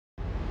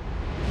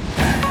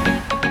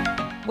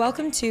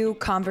Welcome to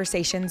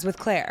Conversations with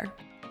Claire.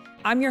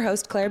 I'm your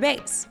host, Claire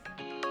Bates.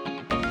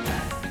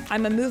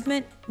 I'm a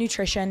movement,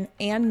 nutrition,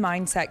 and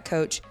mindset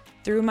coach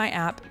through my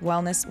app,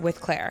 Wellness with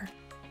Claire.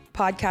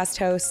 Podcast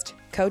host,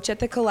 coach at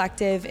The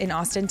Collective in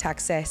Austin,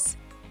 Texas,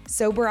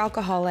 sober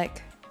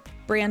alcoholic,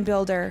 brand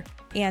builder,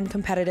 and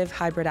competitive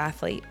hybrid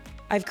athlete.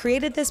 I've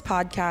created this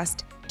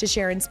podcast to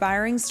share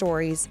inspiring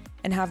stories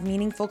and have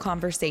meaningful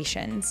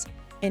conversations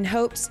in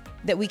hopes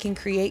that we can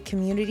create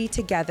community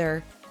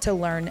together to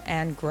learn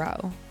and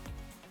grow.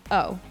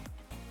 Oh,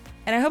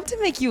 and I hope to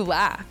make you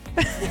laugh.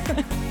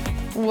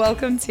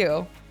 Welcome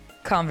to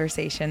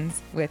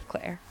Conversations with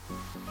Claire.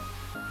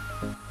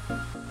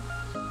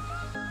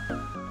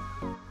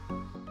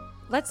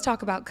 Let's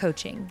talk about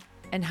coaching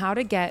and how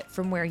to get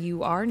from where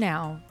you are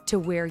now to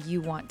where you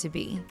want to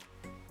be.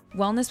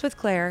 Wellness with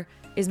Claire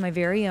is my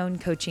very own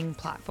coaching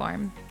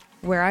platform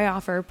where I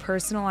offer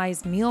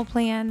personalized meal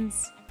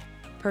plans,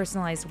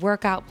 personalized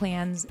workout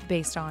plans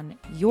based on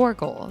your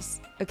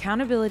goals,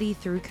 accountability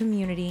through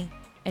community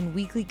and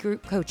weekly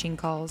group coaching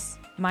calls,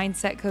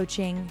 mindset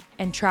coaching,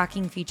 and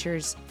tracking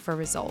features for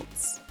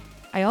results.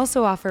 I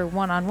also offer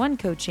one-on-one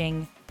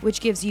coaching,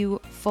 which gives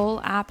you full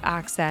app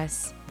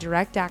access,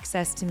 direct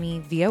access to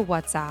me via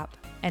WhatsApp,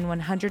 and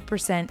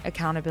 100%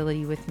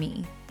 accountability with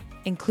me,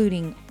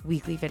 including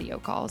weekly video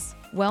calls.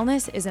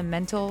 Wellness is a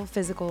mental,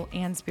 physical,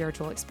 and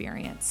spiritual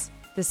experience.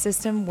 The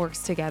system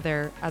works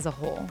together as a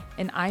whole,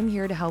 and I'm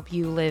here to help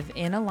you live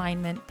in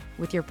alignment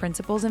with your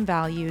principles and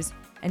values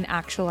and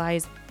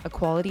actualize a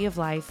quality of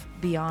life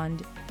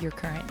beyond your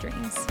current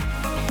dreams.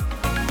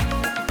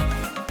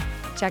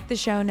 Check the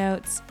show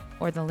notes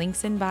or the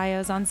links in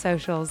bios on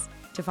socials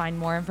to find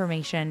more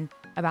information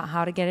about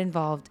how to get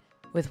involved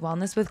with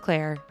Wellness with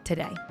Claire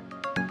today.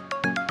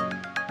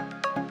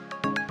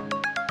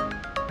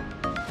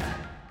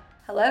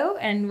 Hello,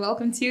 and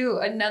welcome to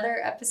another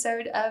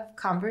episode of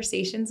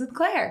Conversations with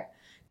Claire.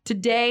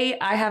 Today,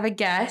 I have a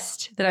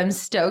guest that I'm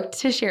stoked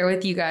to share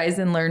with you guys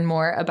and learn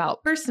more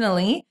about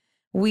personally.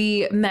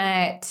 We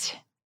met,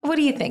 what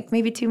do you think,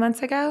 maybe 2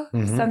 months ago?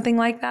 Something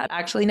like that.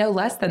 Actually, no,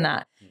 less than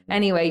that.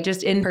 Anyway,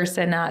 just in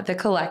person at The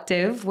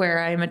Collective, where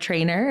I'm a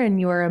trainer and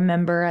you're a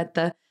member at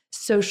the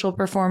Social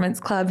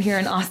Performance Club here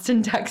in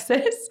Austin,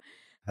 Texas.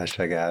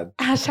 Hashtag ad.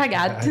 Hashtag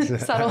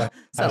ad. Subtle.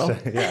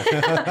 Hashtag,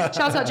 yeah.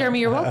 Shouts out, Jeremy.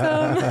 You're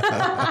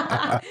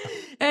welcome.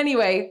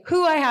 Anyway,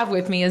 who I have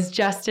with me is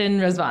Justin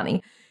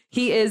Rezvani.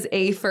 He is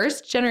a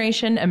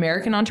first-generation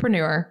American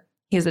entrepreneur.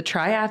 He is a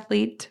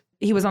triathlete.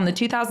 He was on the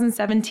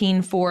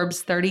 2017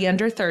 Forbes 30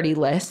 Under 30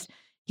 list.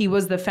 He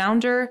was the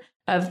founder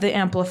of The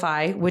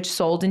Amplify, which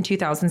sold in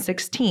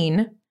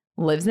 2016,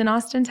 lives in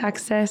Austin,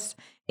 Texas,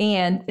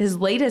 and his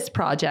latest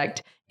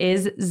project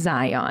is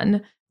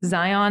Zion.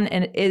 Zion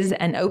is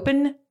an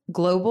open,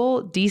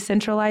 global,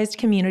 decentralized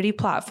community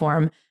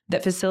platform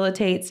that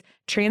facilitates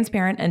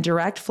transparent and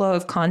direct flow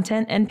of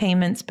content and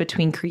payments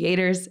between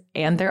creators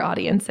and their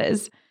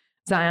audiences.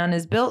 Zion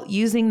is built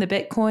using the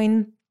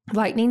Bitcoin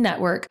Lightning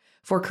Network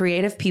for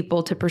creative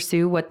people to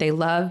pursue what they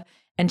love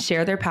and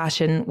share their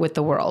passion with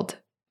the world.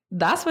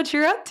 That's what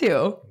you're up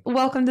to.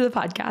 Welcome to the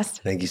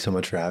podcast. Thank you so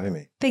much for having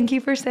me. Thank you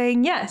for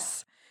saying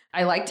yes.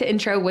 I like to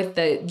intro with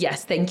the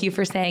yes, thank you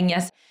for saying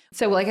yes.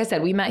 So like I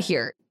said, we met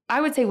here,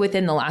 I would say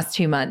within the last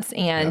 2 months.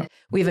 And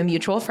we have a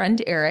mutual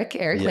friend, Eric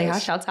Yes.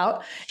 Leha, shouts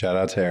out. Shout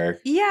out to Eric.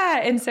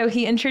 Yeah. And so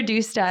he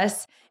introduced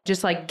us,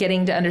 just like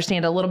getting to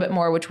understand a little bit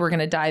more, which we're going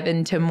to dive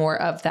into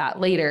more of that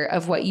later,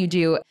 of what you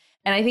do.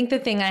 And I think the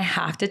thing I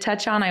have to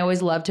touch on, I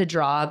always love to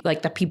draw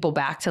like the people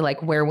back to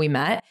like where we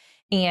met.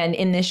 And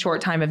in this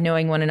short time of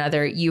knowing one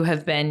another, you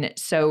have been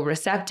so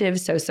receptive,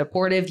 so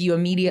supportive. You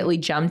immediately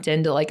jumped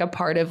into like a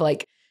part of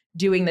like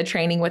doing the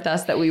training with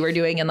us that we were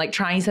doing and like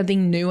trying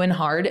something new and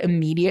hard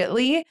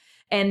immediately.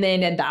 And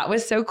that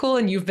was so cool.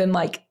 And you've been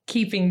like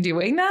keeping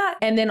doing that.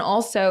 And then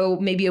also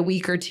maybe a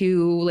week or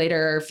two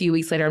later, or a few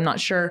weeks later, I'm not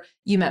sure,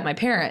 you met my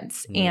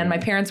parents. And my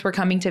parents were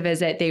coming to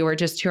visit. They were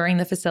just touring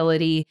the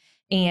facility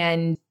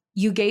and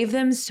you gave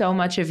them so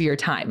much of your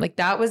time. Like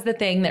that was the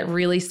thing that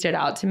really stood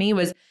out to me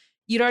was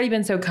you'd already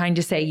been so kind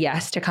to say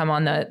yes to come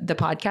on the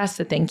podcast.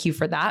 So thank you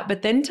for that.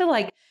 But then to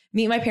like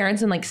meet my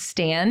parents and like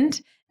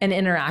stand and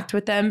interact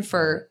with them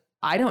for,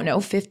 I don't know,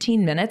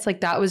 15 minutes.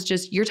 Like that was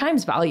just, your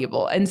time's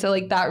valuable. And so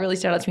like that really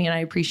stood out to me and I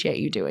appreciate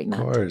you doing that.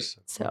 Of course.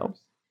 So,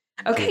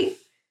 okay.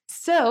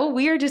 So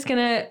we are just going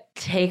to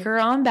take her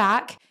on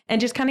back and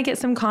just kind of get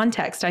some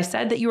context. I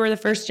said that you were the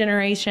first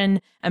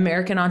generation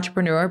American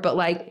entrepreneur, but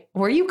like,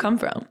 where you come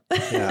from?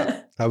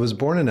 Yeah. I was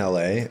born in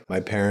LA.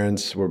 My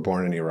parents were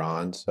born in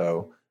Iran.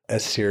 So a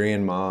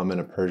Syrian mom and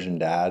a Persian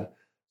dad.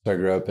 So I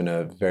grew up in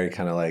a very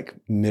kind of like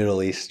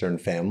Middle Eastern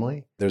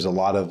family. There's a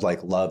lot of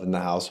like love in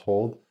the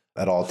household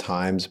at all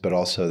times, but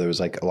also there was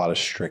like a lot of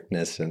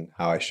strictness in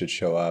how I should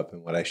show up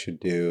and what I should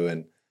do.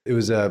 And it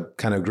was a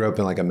kind of grew up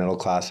in like a middle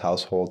class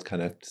household,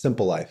 kind of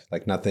simple life,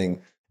 like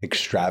nothing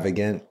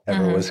extravagant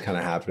ever was kind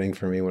of happening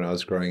for me when I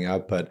was growing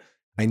up. But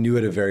I knew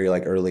at a very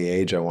like early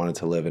age, I wanted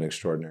to live an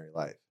extraordinary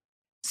life.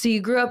 So you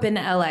grew up in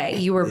LA.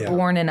 You were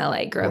born in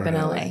LA, grew up in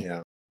LA.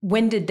 Yeah.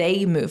 When did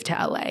they move to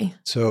LA?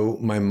 So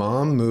my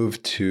mom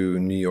moved to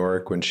New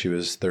York when she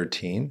was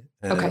 13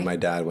 and Okay. my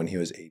dad when he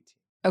was 18.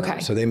 Okay.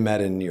 So they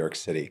met in New York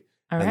City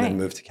All and right. then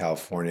moved to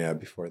California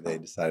before they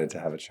decided to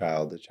have a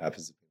child, which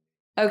happens.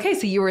 Okay,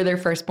 so you were their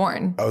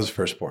firstborn. I was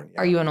firstborn.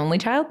 Yeah. Are you an only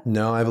child?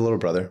 No, I have a little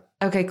brother.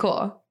 Okay,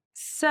 cool.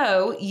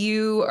 So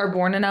you are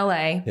born in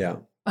LA. Yeah.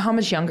 How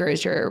much younger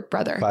is your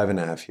brother?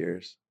 5.5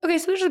 years. Okay,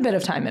 so there's a bit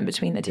of time in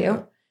between the two.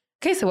 Yeah.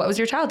 Okay, so what was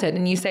your childhood?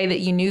 And you say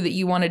that you knew that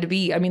you wanted to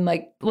be, I mean,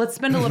 like, let's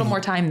spend a little more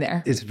time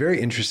there. It's very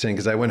interesting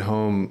because I went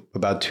home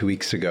about 2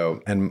 weeks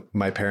ago and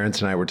my parents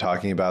and I were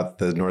talking about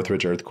the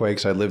Northridge earthquake.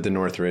 So I lived in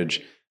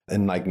Northridge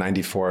in like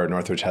 94.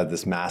 Northridge had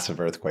this massive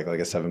earthquake, like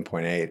a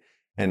 7.8.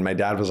 And my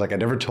dad was like, I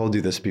never told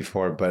you this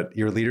before, but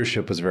your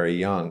leadership was very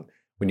young.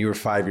 When you were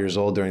 5 years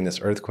old during this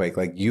earthquake,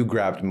 like you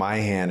grabbed my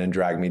hand and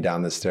dragged me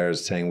down the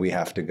stairs saying, we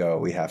have to go,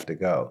 we have to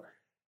go.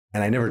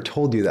 And I never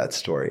told you that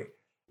story.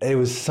 It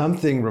was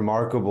something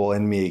remarkable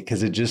in me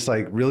because it just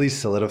like really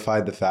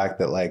solidified the fact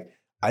that like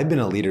I've been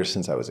a leader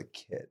since I was a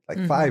kid,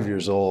 like 5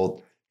 years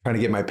old, trying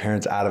to get my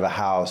parents out of a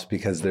house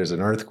because there's an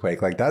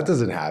earthquake. Like that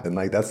doesn't happen.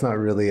 Like that's not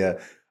really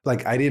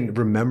like I didn't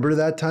remember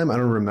that time. I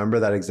don't remember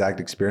that exact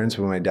experience.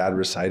 When my dad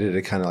recited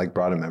it, kind of like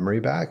brought a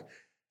memory back.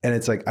 And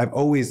it's like, I've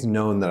always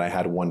known that I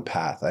had one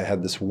path. I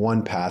had this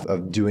one path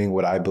of doing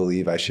what I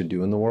believe I should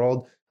do in the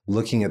world,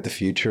 looking at the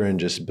future and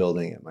just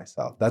building it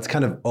myself. That's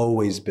kind of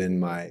always been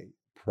my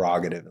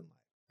prerogative in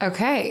life.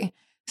 Okay.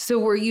 So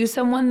were you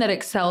someone that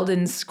excelled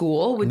in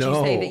school? Would you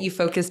say that you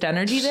focused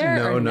energy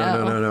there?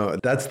 No.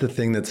 That's the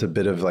thing that's a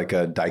bit of like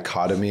a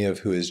dichotomy of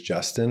who is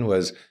Justin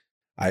was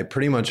I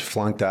pretty much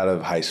flunked out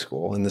of high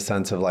school in the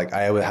sense of like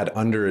I had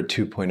under a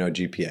 2.0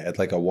 GPA. I had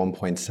like a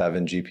 1.7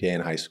 GPA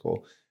in high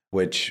school,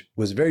 which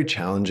was very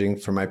challenging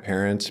for my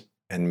parents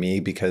and me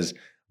because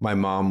my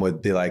mom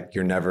would be like,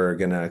 you're never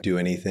going to do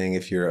anything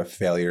if you're a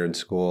failure in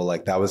school.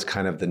 Like that was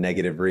kind of the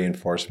negative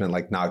reinforcement,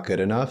 like not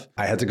good enough.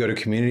 I had to go to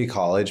community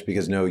college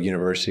because no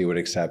university would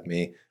accept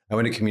me. I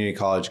went to community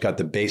college, got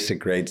the basic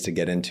grades to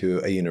get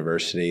into a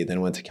university,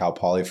 then went to Cal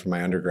Poly for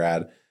my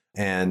undergrad.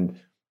 And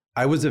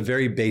I was a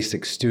very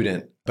basic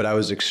student, but I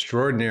was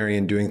extraordinary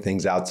in doing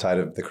things outside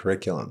of the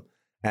curriculum.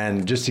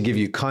 And just to give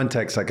you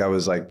context, like I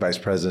was like vice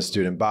president of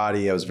student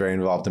body. I was very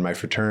involved in my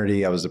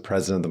fraternity. I was the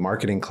president of the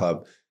marketing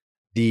club.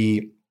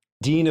 The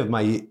dean of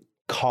my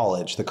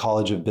college, the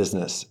College of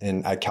Business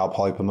at Cal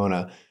Poly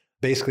Pomona,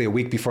 basically a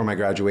week before my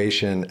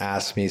graduation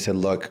asked me, he said,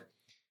 look,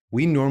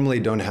 we normally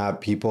don't have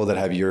people that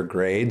have your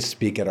grades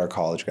speak at our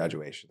college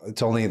graduation.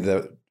 It's only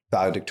the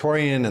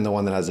valedictorian and the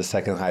one that has the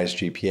second highest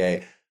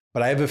GPA.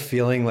 But I have a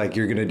feeling like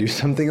you're going to do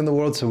something in the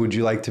world. So would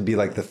you like to be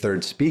like the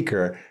third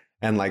speaker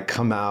and like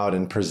come out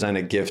and present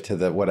a gift to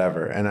the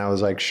whatever? And I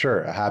was like,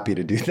 sure, happy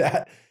to do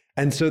that.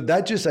 And so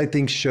that just, I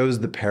think, shows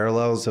the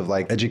parallels of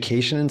like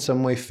education in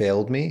some way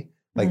failed me.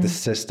 Like the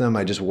system,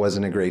 I just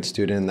wasn't a great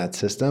student in that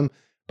system,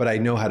 but I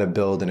know how to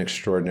build an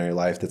extraordinary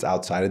life that's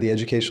outside of the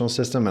educational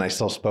system. And I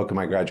still spoke at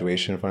my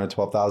graduation in front of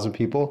 12,000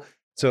 people.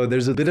 So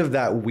there's a bit of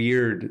that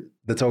weird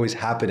that's always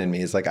happened in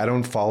me. It's like, I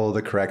don't follow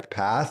the correct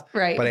path,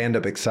 Right. but I end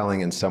up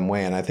excelling in some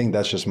way. And I think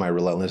that's just my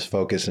relentless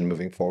focus in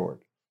moving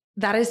forward.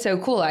 That is so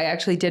cool. I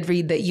actually did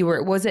read that you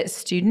were, was it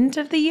student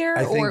of the year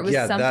or it was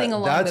something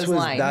along those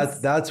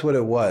lines? That's what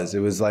it was. It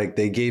was like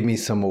they gave me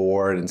some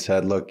award and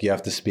said, look, you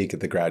have to speak at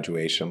the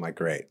graduation. I'm like,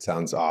 great.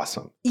 Sounds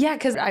awesome. Yeah,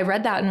 because I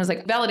read that and was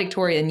like,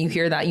 valedictorian, you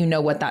hear that, you know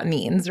what that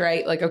means,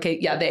 right? Like, okay,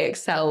 yeah, they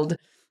excelled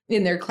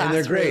in their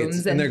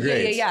classrooms. And their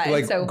grades. Yeah. Like,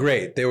 and so,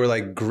 great. They were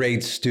like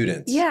great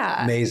students.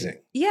 Yeah. Amazing.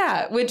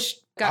 Yeah, which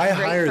got I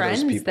great hire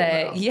friends those people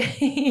that, now.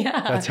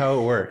 yeah. That's how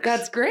it works.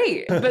 That's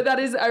great. But that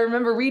is, I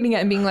remember reading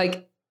it and being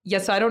like,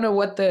 yes, I don't know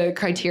what the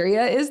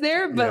criteria is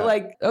there, but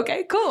like,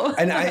 okay, cool.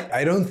 And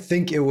I don't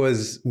think it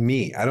was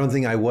me. I don't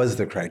think I was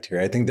the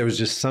criteria. I think there was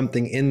just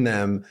something in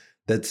them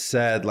that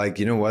said like,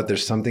 you know what,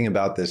 there's something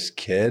about this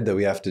kid that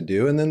we have to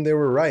do. And then they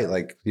were right.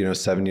 Like,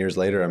 7 years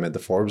later, I'm at the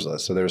Forbes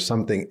list. So there was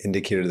something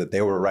indicated that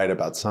they were right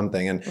about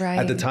something. And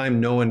at the time,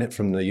 no one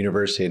from the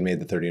university had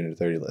made the 30 under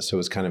 30 list. So it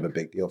was kind of a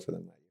big deal for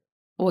them.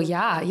 Well,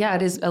 yeah,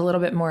 it is a little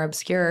bit more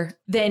obscure.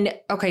 Then,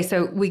 okay,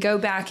 so we go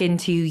back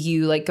into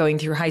you like going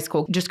through high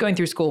school, just going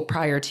through school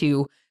prior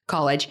to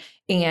college.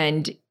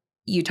 And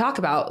you talk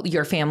about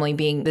your family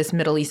being this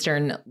Middle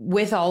Eastern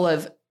with all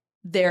of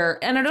their,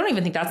 and I don't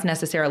even think that's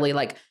necessarily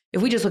like,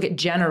 if we just look at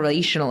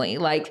generationally,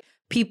 like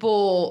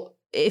people,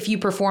 if you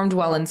performed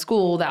well in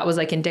school, that was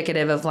like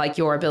indicative of like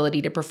your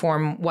ability to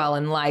perform well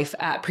in life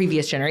at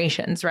previous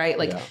generations, right?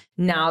 Like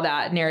now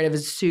that narrative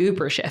is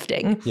super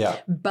shifting. Yeah.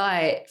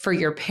 But for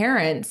your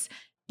parents,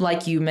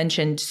 like you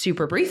mentioned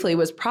super briefly,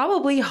 was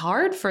probably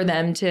hard for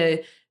them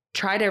to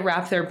try to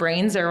wrap their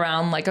brains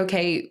around like,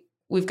 okay,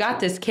 we've got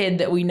this kid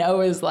that we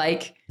know is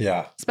like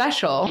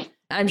special.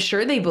 I'm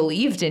sure they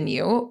believed in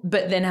you,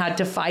 but then had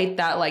to fight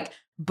that like,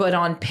 but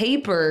on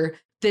paper,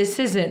 this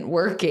isn't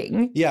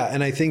working. Yeah.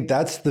 And I think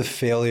that's the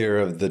failure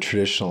of the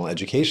traditional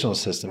educational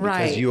system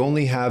because you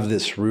only have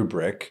this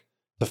rubric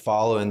to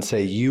follow and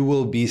say, you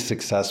will be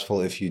successful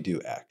if you do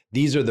X.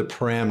 these are the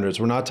parameters.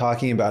 We're not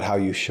talking about how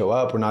you show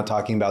up. We're not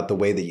talking about the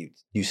way that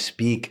you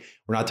speak.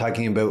 We're not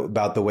talking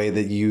about the way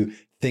that you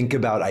think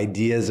about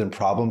ideas and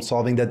problem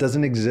solving. That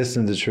doesn't exist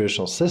in the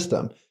traditional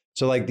system.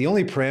 So like the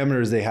only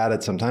parameters they had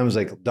at some time was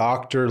like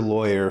doctor,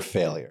 lawyer,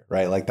 failure,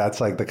 right? Like that's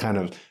like the kind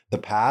of the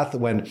path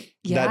when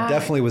that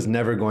definitely was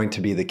never going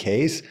to be the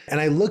case.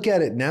 And I look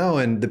at it now,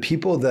 and the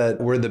people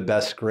that were the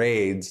best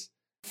grades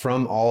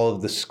from all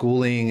of the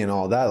schooling and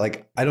all that,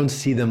 like I don't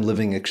see them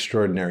living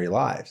extraordinary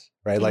lives,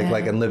 right?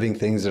 Like and living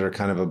things that are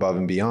kind of above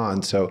and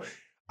beyond. So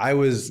I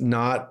was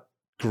not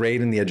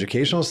great in the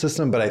educational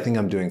system, but I think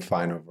I'm doing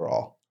fine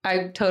overall.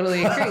 I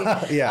totally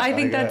agree. I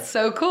think that's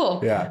so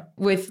cool. Yeah.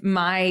 With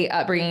my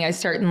upbringing,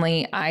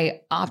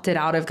 I opted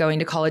out of going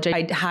to college.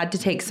 I had to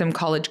take some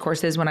college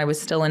courses when I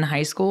was still in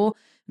high school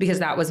because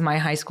that was my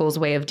high school's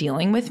way of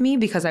dealing with me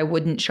because I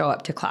wouldn't show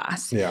up to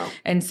class. Yeah.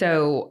 And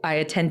so I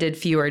attended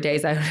fewer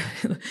days.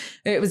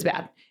 It was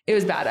bad. It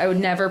was bad. I would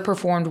never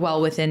performed well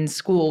within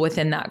school,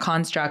 within that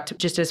construct,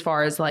 just as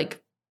far as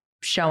like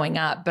showing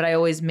up, but I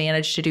always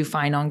managed to do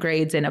fine on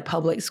grades in a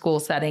public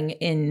school setting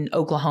in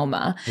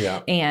Oklahoma.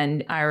 Yeah.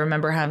 And I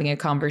remember having a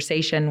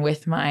conversation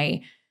with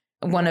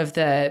one of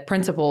the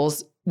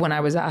principals when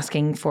I was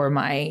asking for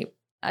my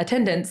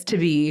attendance to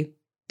be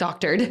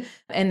doctored.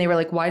 And they were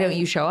like, why don't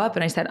you show up?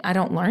 And I said, I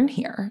don't learn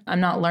here. I'm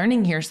not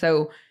learning here.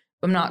 So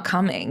I'm not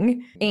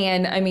coming.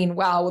 And I mean,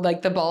 wow,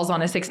 like the ball's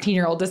on a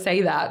 16-year-old to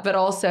say that, but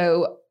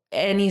also,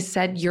 and he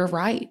said, you're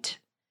right.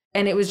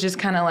 And it was just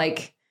kind of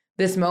like,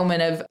 this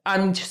moment of,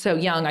 I'm so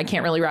young, I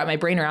can't really wrap my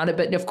brain around it.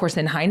 But of course,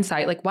 in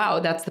hindsight, like, wow,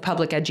 that's the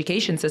public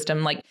education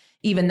system. Like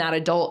even that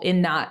adult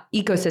in that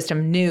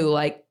ecosystem knew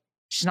like,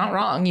 she's not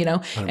wrong,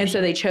 100%. And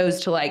so they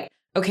chose to like,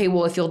 okay,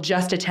 well, if you'll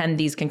just attend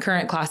these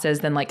concurrent classes,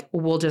 then like,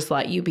 we'll just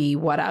let you be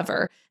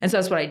whatever. And so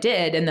that's what I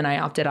did. And then I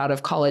opted out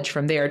of college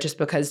from there just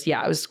because,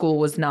 school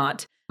was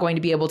not going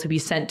to be able to be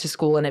sent to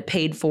school and it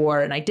paid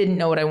for, and I didn't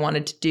know what I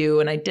wanted to do.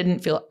 And I didn't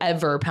feel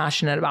ever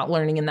passionate about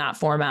learning in that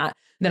format.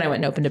 Then I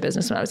went and opened a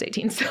business when I was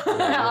 18. So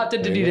I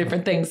opted to do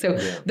different things. So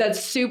that's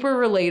super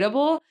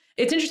relatable.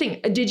 It's interesting.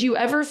 Did you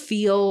ever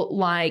feel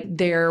like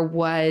there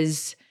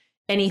was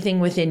anything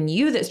within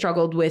you that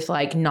struggled with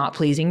like not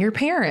pleasing your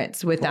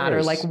parents with that?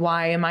 Or like,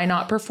 why am I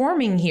not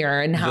performing here?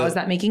 And how is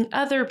that making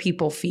other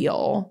people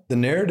feel? The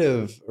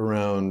narrative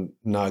around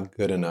not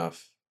good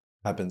enough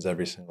happens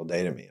every single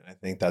day to me. And I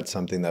think that's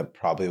something that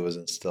probably was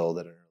instilled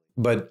at an early,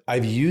 but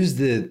I've used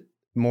it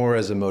more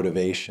as a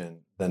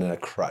motivation than a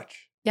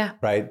crutch. Yeah.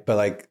 Right. But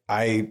like,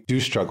 I do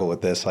struggle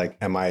with this. Like,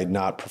 am I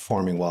not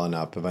performing well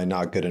enough? Am I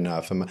not good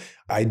enough?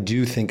 I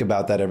do think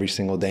about that every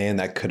single day, and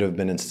that could have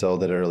been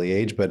instilled at an early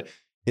age, but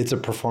it's a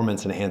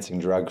performance enhancing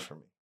drug for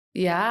me.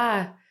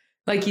 Yeah.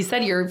 Like you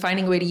said, you're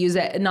finding a way to use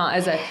it, not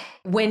as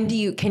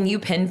can you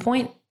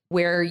pinpoint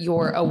where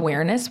your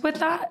awareness with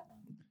that?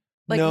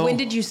 Like when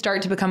did you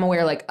start to become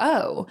aware like,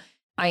 oh,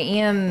 I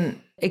am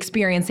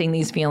experiencing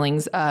these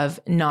feelings of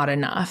not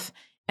enough.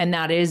 And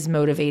that is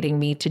motivating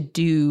me to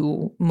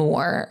do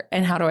more.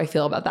 And how do I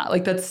feel about that?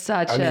 Like, that's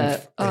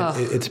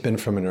it's been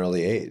from an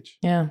early age.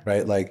 Yeah.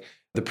 Right. Like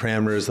the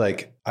parameters,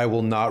 like I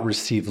will not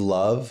receive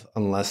love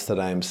unless that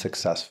I'm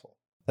successful.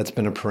 That's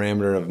been a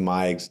parameter of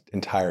my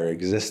entire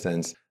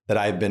existence that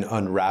I've been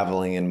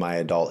unraveling in my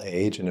adult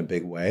age in a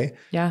big way.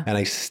 Yeah. And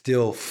I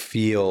still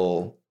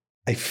feel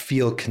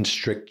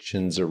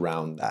constrictions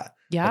around that.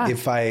 Yeah. Like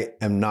if I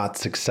am not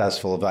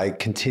successful, if I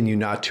continue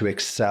not to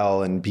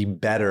excel and be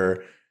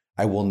better,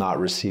 I will not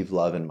receive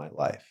love in my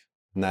life.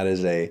 And that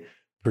is a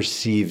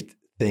perceived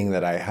thing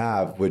that I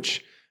have,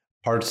 which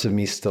parts of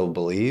me still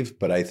believe,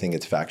 but I think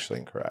it's factually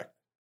incorrect.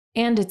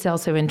 And it's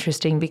also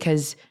interesting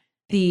because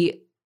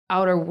the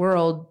outer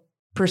world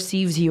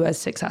perceives you as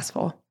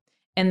successful,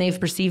 and they've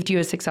perceived you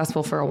as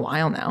successful for a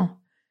while now.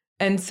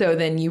 And so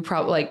then you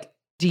probably like,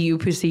 do you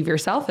perceive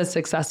yourself as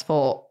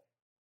successful?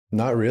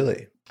 Not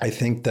really. I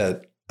think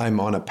that I'm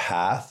on a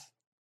path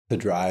to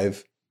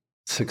drive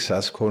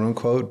success, quote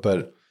unquote,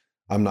 but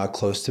I'm not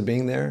close to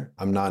being there.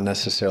 I'm not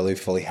necessarily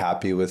fully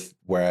happy with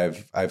where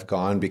I've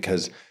gone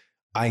because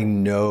I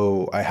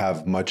know I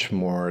have much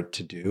more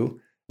to do.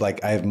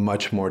 Like I have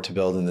much more to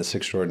build in this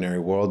extraordinary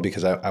world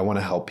because I want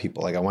to help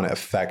people. Like I want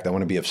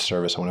to be of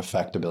service. I want to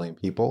affect 1 billion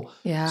people.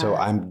 Yeah. So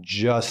I'm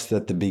just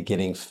at the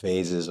beginning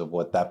phases of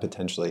what that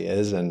potentially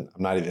is. And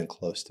I'm not even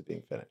close to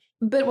being finished.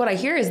 But what I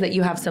hear is that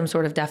you have some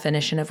sort of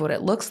definition of what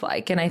it looks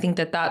like. And I think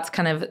that that's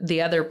kind of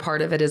the other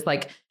part of it is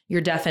like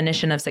your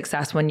definition of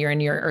success when you're in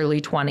your early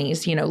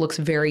 20s, looks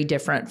very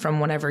different from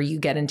whenever you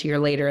get into your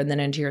later and then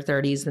into your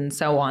 30s and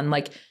so on.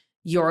 Like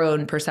your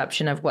own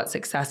perception of what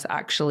success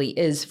actually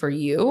is for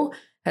you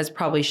has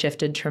probably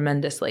shifted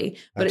tremendously.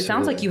 But Absolutely. It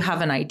sounds like you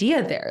have an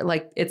idea there.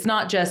 Like it's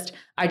not just,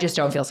 I just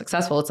don't feel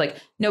successful. It's like,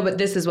 no, but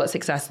this is what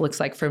success looks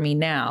like for me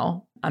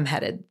now. I'm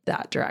headed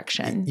that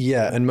direction.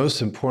 Yeah. And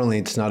most importantly,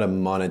 it's not a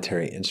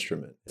monetary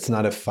instrument. It's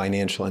not a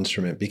financial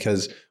instrument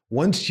because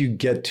once you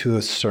get to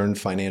a certain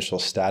financial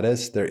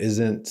status, there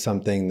isn't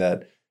something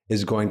that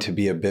is going to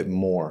be a bit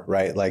more,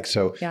 right? Like,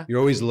 so You're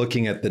always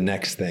looking at the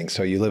next thing.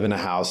 So you live in a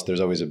house,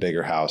 there's always a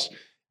bigger house.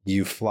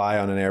 You fly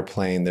on an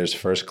airplane, there's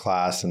first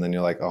class, and then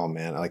you're like, oh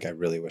man, like I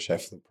really wish I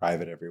flew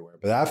private everywhere.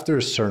 But after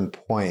a certain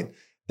point,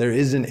 there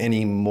isn't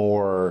any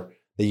more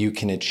that you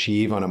can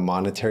achieve on a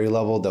monetary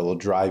level that will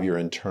drive your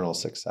internal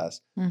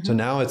success. So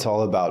now it's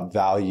all about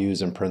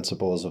values and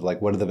principles of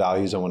like, what are the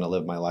values I want to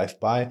live my life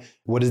by?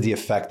 What is the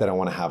effect that I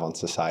want to have on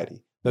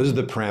society? Those are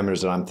the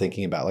parameters that I'm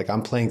thinking about. Like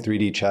I'm playing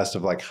 3D chess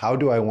of like, how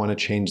do I want to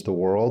change the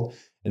world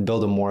and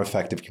build a more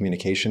effective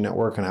communication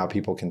network on how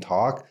people can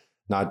talk,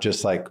 not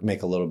just like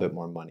make a little bit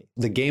more money.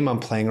 The game I'm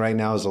playing right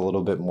now is a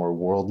little bit more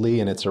worldly,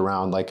 and it's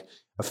around like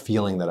a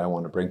feeling that I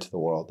want to bring to the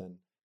world. And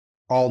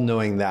all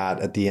knowing that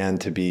at the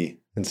end to be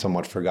and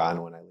somewhat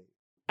forgotten when I leave.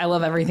 I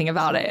love everything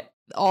about it.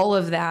 All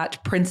of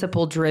that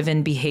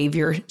principle-driven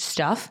behavior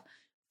stuff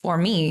for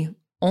me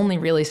only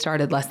really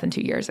started less than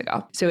 2 years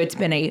ago. So it's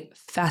been a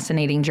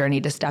fascinating journey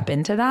to step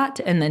into that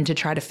and then to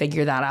try to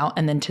figure that out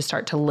and then to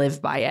start to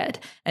live by it,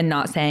 and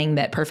not saying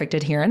that perfect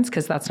adherence,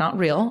 because that's not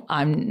real.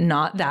 I'm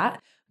not that.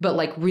 But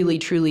like really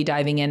truly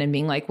diving in and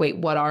being like, wait,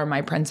 what are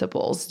my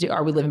principles?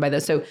 Are we living by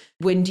those? So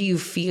when do you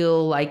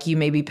feel like you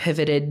maybe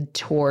pivoted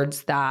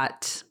towards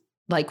that?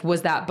 Like,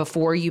 was that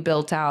before you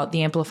built out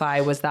the Amplify?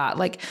 Was that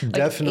like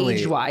Definitely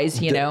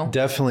age-wise, you know?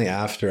 Definitely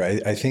after.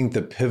 I think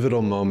the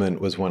pivotal moment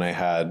was when I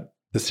had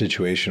the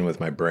situation with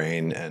my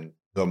brain, and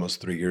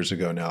almost 3 years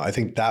ago now. I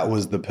think that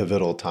was the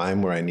pivotal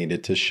time where I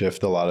needed to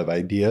shift a lot of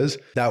ideas.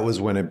 That was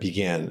when it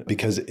began,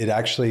 because it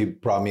actually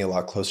brought me a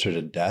lot closer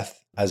to death.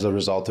 As a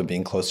result of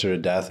being closer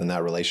to death and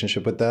that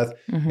relationship with death,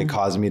 it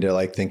caused me to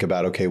like think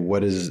about, okay,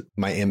 what is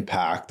my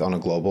impact on a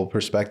global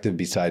perspective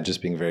besides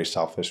just being very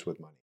selfish with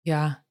money?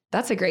 Yeah,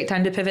 that's a great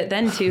time to pivot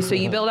then too. So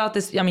you build out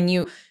this, I mean,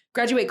 you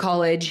graduate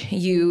college,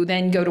 you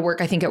then go to work,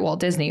 I think at Walt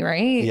Disney,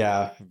 right?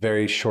 Yeah,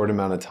 very short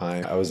amount of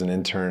time. I was an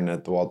intern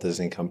at the Walt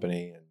Disney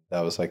Company, and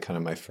that was like kind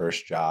of my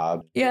first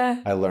job.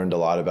 Yeah. I learned a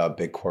lot about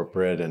big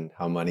corporate and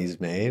how money's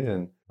made.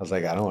 And I was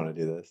like, I don't want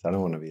to do this. I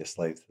don't want to be a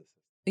slave to this.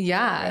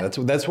 Yeah.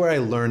 That's where I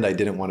learned I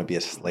didn't want to be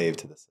a slave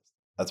to the system.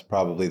 That's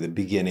probably the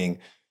beginning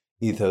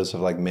ethos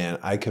of like, man,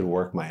 I could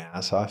work my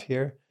ass off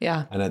here.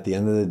 Yeah. And at the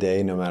end of the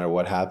day, no matter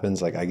what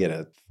happens, like I get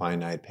a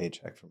finite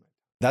paycheck from it.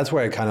 That's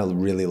where I kind of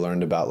really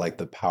learned about like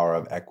the power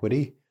of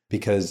equity,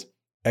 because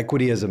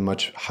equity is a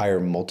much higher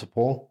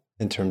multiple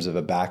in terms of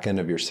a back end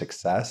of your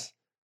success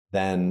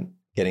than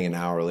getting an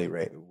hourly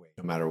rate,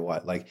 no matter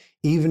what. Like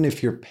even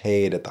if you're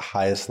paid at the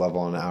highest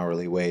level on an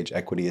hourly wage,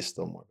 equity is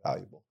still more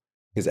valuable,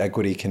 because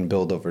equity can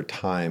build over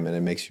time and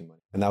it makes you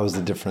money. And that was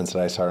the difference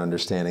that I started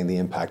understanding the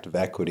impact of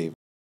equity.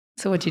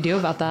 So what'd you do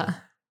about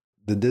that?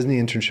 The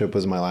Disney internship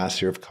was my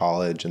last year of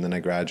college, and then I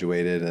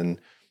graduated and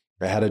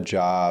I had a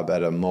job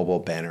at a mobile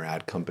banner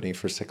ad company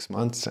for 6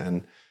 months.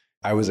 And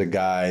I was a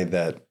guy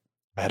that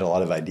I had a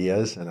lot of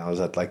ideas, and I was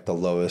at like the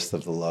lowest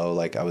of the low.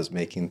 Like I was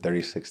making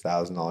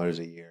 $36,000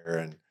 a year,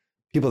 and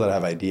people that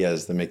have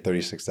ideas that make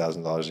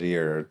 $36,000 a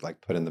year are like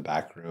put in the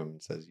back room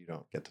and says, you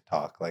don't get to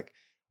talk. Like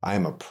I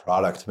am a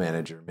product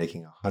manager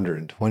making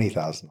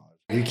 $120,000.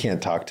 You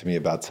can't talk to me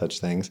about such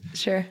things.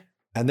 Sure.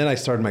 And then I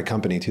started my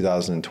company in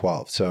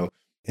 2012. So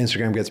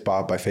Instagram gets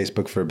bought by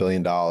Facebook for $1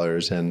 billion,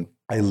 and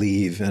I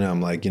leave and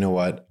I'm like, you know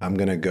what? I'm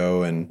going to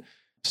go and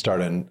start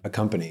a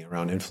company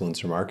around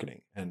influencer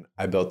marketing. And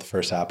I built the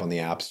first app on the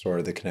App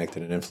Store that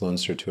connected an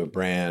influencer to a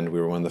brand. We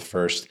were one of the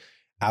first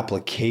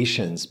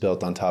applications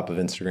built on top of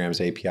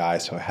Instagram's API.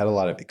 So I had a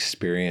lot of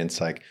experience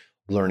like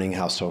learning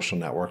how social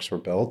networks were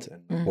built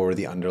and what were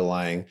the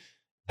underlying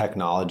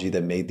technology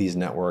that made these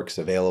networks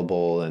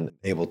available and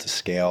able to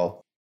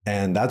scale.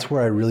 And that's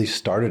where I really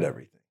started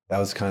everything. That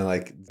was kind of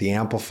like the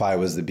Amplify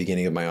was the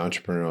beginning of my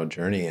entrepreneurial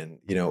journey. And,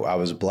 you know, I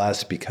was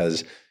blessed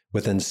because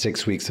within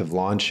 6 weeks of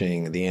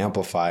launching the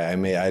Amplify,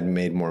 I'd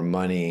made more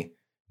money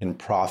and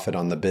profit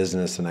on the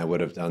business than I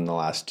would have done the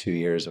last 2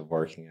 years of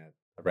working at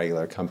a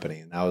regular company.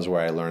 And that was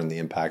where I learned the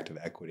impact of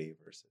equity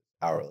versus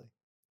hourly.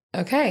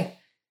 Okay.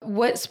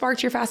 What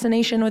sparked your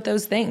fascination with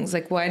those things?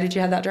 Like, why did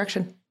you have that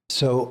direction?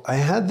 So I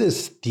had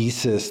this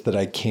thesis that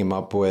I came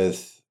up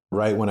with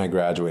right when I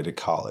graduated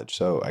college.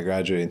 So I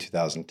graduated in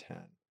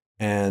 2010.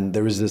 And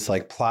there was this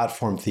like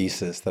platform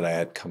thesis that I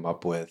had come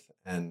up with.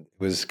 And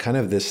it was kind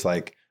of this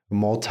like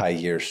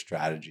multi-year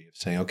strategy of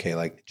saying, okay,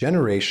 like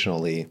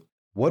generationally,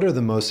 what are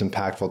the most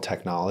impactful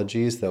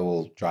technologies that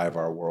will drive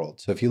our world?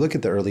 So if you look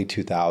at the early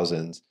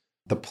 2000s,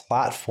 the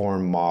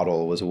platform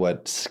model was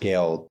what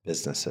scaled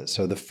businesses.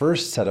 So the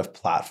first set of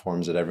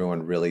platforms that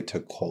everyone really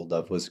took hold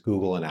of was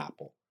Google and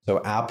Apple.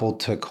 So Apple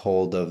took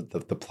hold of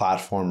the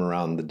platform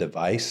around the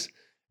device,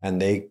 and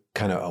they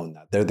kind of own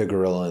that. They're the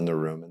gorilla in the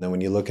room. And then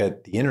when you look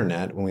at the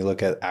internet, when we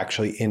look at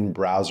actually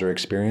in-browser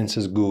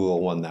experiences,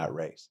 Google won that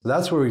race. So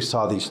that's where we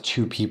saw these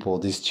two people,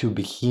 these two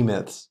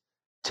behemoths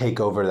take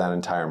over that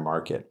entire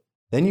market.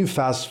 Then you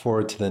fast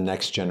forward to the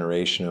next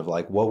generation of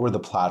like, what were the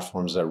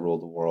platforms that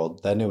ruled the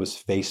world? Then it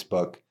was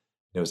Facebook,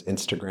 it was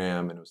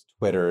Instagram, and it was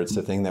Twitter. It's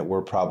the thing that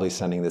we're probably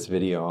sending this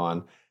video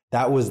on.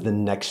 That was the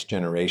next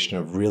generation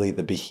of really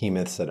the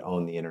behemoths that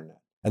own the internet.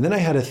 And then I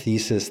had a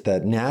thesis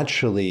that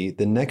naturally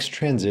the next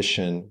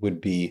transition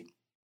would be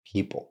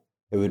people.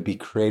 It would be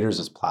creators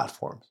as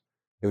platforms.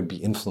 It would be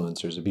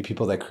influencers. It'd be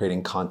people that are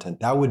creating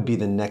content. That would be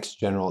the next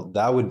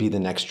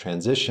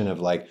transition of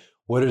like,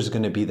 what is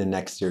going to be the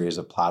next series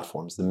of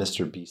platforms, the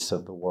Mr. Beasts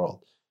of the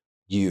world,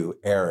 you,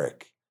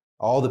 Eric,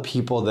 all the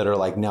people that are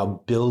like now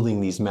building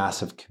these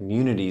massive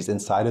communities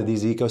inside of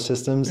these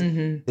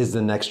ecosystems is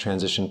the next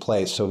transition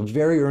place. So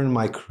very early in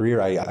my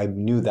career, I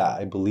knew that,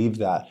 I believed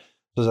that. So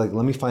I was like,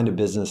 let me find a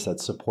business that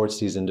supports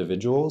these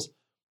individuals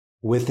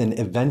with an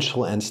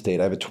eventual end state.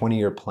 I have a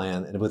 20-year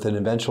plan, and with an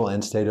eventual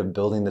end state of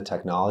building the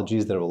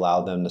technologies that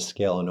allow them to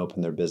scale and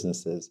open their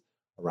businesses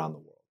around the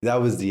world.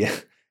 That was the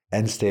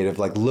end state of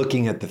like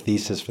looking at the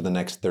thesis for the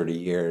next 30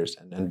 years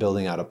and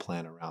building out a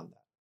plan around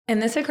that.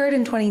 And this occurred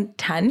in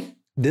 2010?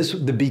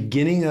 The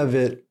beginning of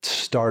it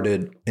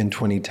started in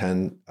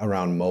 2010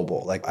 around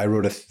mobile. Like I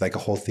wrote a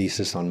whole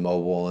thesis on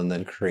mobile, and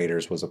then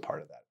creators was a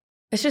part of that.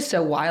 It's just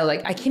so wild.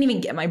 Like I can't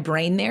even get my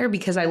brain there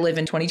because I live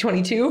in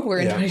 2022. We're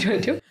in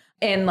 2022.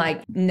 And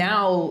like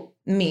now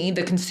me,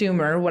 the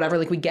consumer, whatever,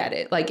 like we get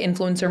it. Like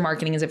influencer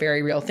marketing is a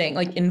very real thing.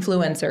 Like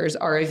influencers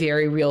are a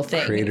very real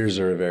thing. Creators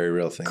are a very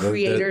real thing.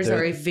 Creators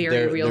are a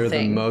very real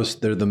thing.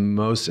 They're the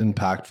most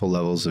impactful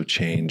levels of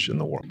change in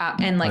the world.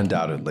 And like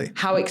undoubtedly.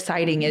 How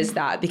exciting is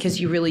that? Because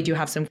you really do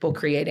have some people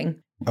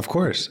creating. Of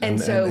course. And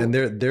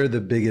they're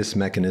the biggest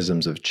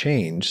mechanisms of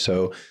change.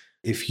 So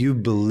if you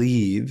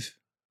believe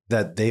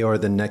that they are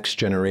the next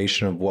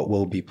generation of what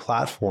will be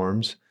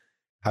platforms,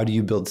 how do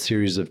you build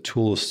series of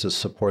tools to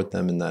support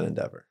them in that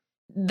endeavor?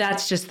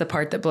 That's just the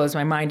part that blows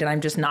my mind. And I'm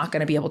just not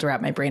going to be able to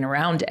wrap my brain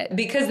around it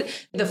because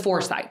the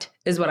foresight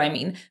is what I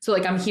mean. So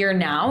like I'm here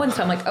now. And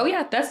so I'm like, oh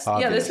yeah,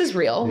 this is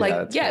real.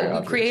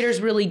 Creators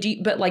really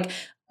do. But like,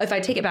 if I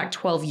take it back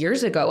 12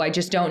 years ago, I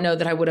just don't know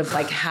that I would have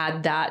like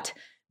had that,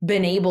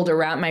 been able to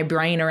wrap my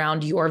brain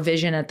around your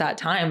vision at that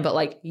time. But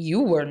like,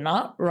 you were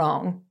not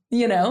wrong.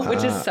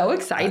 Which is so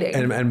exciting.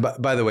 And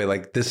by the way,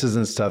 like this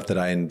isn't stuff that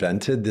I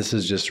invented. This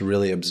is just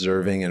really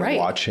observing and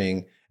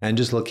watching and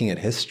just looking at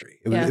history.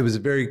 It was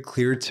very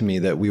clear to me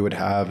that we would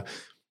have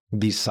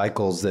these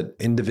cycles, that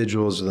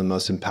individuals are the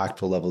most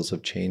impactful levels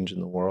of change in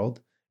the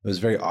world. It was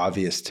very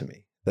obvious to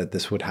me that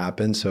this would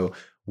happen. So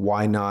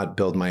why not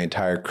build my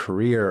entire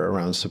career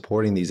around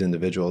supporting these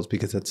individuals?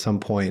 Because at some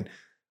point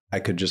I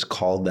could just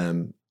call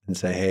them and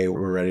say, hey,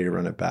 we're ready to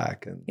run it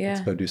back and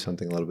let's go do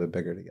something a little bit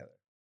bigger together.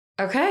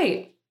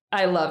 Okay.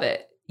 I love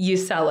it. You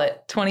sell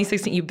it.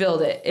 2016, you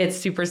build it. It's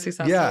super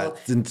successful. Yeah.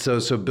 And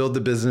so build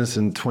the business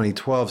in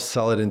 2012,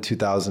 sell it in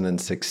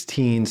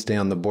 2016, stay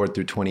on the board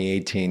through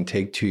 2018,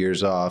 take 2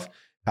 years off,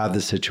 have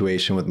the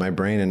situation with my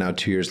brain. And now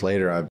 2 years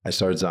later, I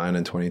started Zion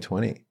in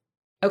 2020.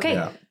 Okay.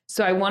 Yeah.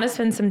 So I want to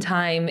spend some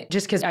time,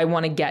 just because I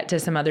want to get to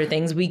some other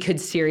things. We could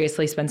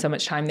seriously spend so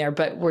much time there,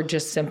 but we're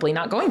just simply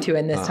not going to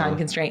in this time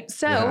constraint.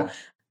 So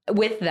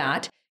with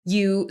that,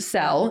 you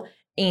sell.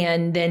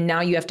 And then now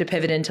you have to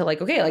pivot into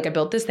like, okay, like I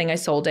built this thing, I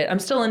sold it. I'm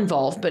still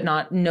involved, but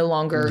no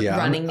longer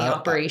running the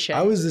operation.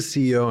 I was the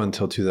CEO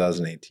until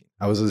 2018.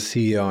 I was the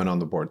CEO and on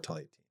the board till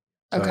 18.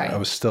 So okay. I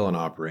was still an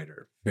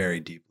operator very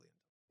deeply.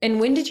 And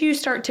when did you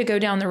start to go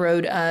down the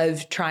road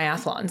of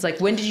triathlons?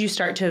 Like when did you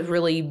start to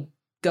really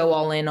go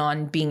all in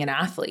on being an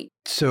athlete?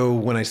 So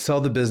when I sell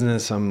the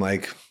business, I'm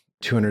like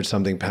 200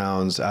 something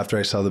pounds. After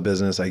I sell the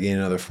business, I gain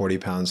another 40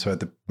 pounds. So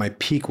at my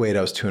peak weight,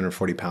 I was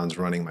 240 pounds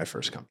running my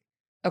first company.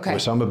 Okay.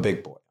 So I'm a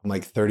big boy. I'm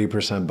like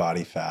 30%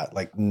 body fat,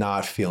 like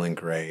not feeling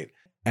great.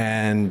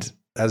 And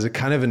as a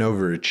kind of an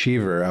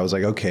overachiever, I was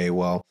like, okay,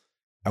 well,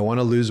 I want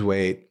to lose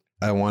weight.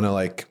 I want to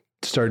like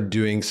start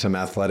doing some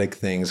athletic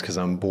things because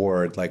I'm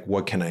bored. Like,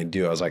 what can I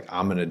do? I was like,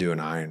 I'm going to do an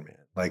Ironman.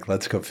 Like,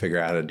 let's go figure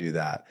out how to do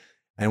that.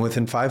 And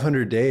within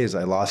 500 days,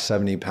 I lost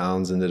 70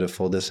 pounds and did a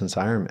full distance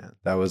Ironman.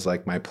 That was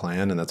like my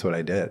plan. And that's what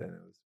I did. And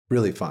it was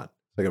really fun.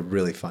 Like a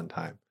really fun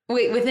time.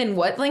 Wait, within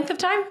what length of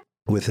time?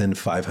 Within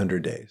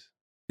 500 days.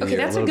 Okay,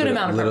 that's a good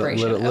amount of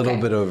preparation. A little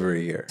bit over a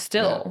year.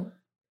 Still. Yeah.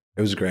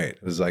 It was great.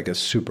 It was like a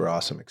super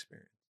awesome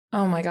experience.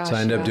 Oh my gosh. So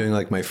I ended up doing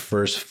like my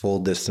first full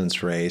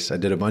distance race. I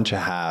did a bunch of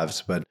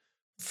halves, but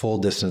full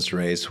distance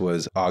race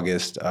was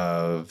August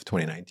of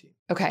 2019.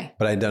 Okay.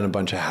 But I'd done a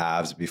bunch of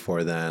halves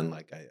before then.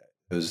 Like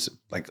it was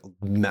like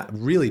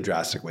really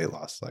drastic weight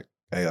loss. Like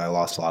I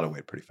lost a lot of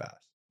weight pretty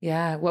fast.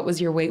 Yeah. What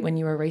was your weight when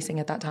you were racing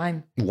at that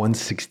time?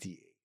 168.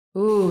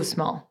 Ooh,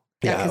 small.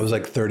 Yeah, I was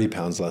like 30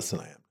 pounds less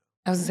than I am.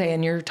 I was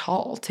saying you're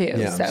tall too.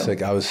 Yeah, so.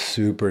 Like I was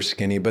super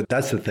skinny. But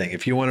that's the thing.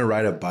 If you want to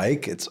ride a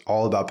bike, it's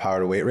all about power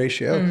to weight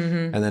ratio.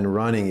 Mm-hmm. And then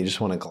running, you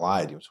just want to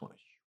glide. You just want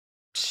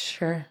to.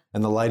 Sure.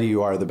 And the lighter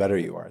you are, the better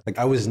you are. Like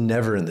I was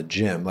never in the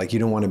gym. Like you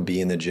don't want to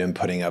be in the gym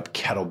putting up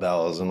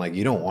kettlebells and like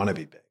you don't want to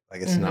be big.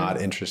 Like it's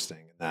not interesting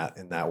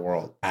in that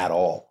world at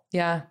all.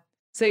 Yeah.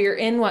 So you're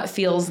in what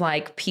feels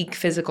like peak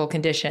physical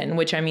condition,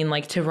 which I mean,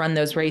 like to run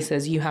those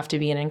races, you have to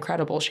be in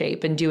incredible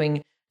shape and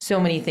doing so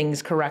many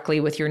things correctly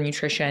with your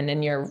nutrition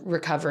and your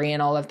recovery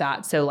and all of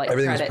that. So like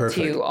credit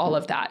to all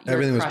of that.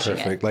 Everything was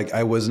perfect. Like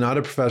I was not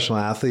a professional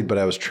athlete, but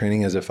I was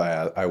training as if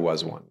I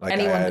was one. Like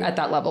anyone at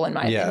that level, in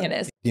my opinion,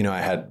 is. You know, I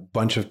had a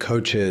bunch of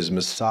coaches,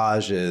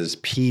 massages,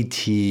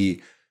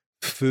 PT,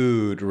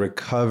 food,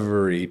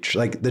 recovery.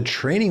 Like the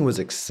training was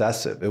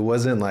excessive. It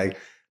wasn't like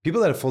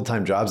people that have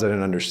full-time jobs, I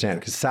didn't understand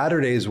because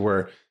Saturdays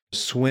were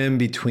swim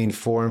between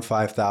 4,000 and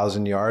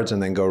 5,000 yards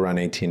and then go run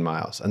 18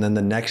 miles. And then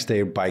the next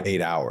day bike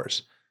 8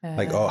 hours,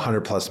 like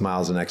 100 plus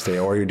miles the next day,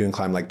 or you're doing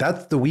climb. Like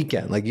that's the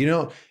weekend. Like,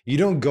 you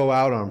don't go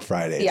out on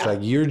Fridays. Yeah. Like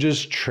you're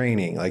just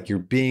training, like you're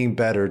being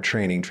better,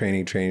 training.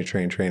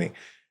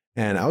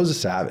 And I was a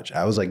savage.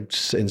 I was like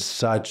in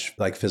such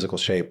like physical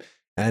shape.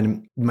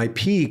 And my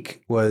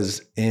peak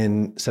was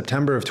in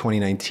September of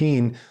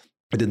 2019.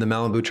 I did the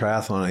Malibu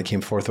Triathlon. I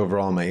came fourth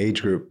overall in my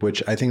age group,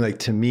 which I think like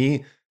to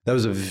me, that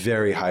was a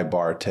very high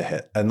bar to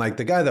hit. And like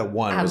the guy that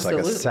won was like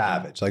a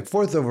savage, like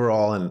fourth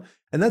overall. And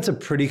that's a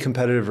pretty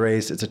competitive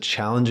race. It's a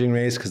challenging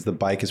race because the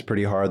bike is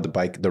pretty hard.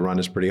 The run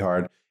is pretty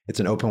hard. It's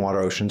an open water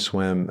ocean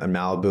swim, and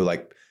Malibu,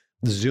 like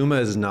Zuma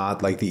is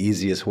not like the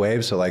easiest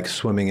wave. So like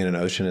swimming in an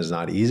ocean is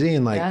not easy.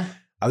 And like,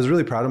 I was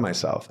really proud of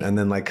myself. And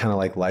then like kind of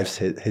like life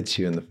hits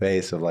you in the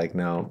face of like,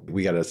 no,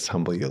 we got to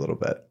humble you a little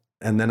bit.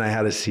 And then I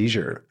had a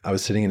seizure. I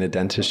was sitting in a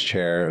dentist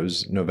chair. It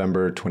was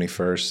November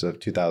 21st of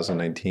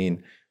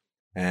 2019.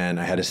 And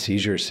I had a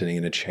seizure sitting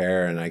in a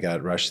chair and I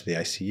got rushed to the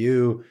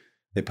ICU.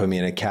 They put me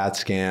in a CAT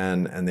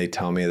scan and they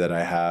tell me that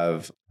I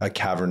have a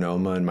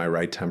cavernoma in my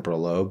right temporal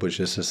lobe, which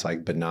is this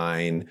like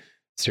benign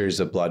series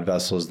of blood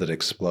vessels that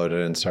exploded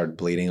and started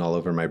bleeding all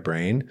over my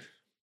brain.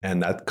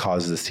 And that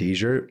caused the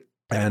seizure.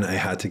 And I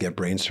had to get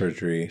brain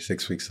surgery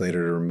 6 weeks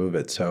later to remove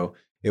it. So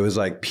it was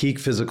like peak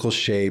physical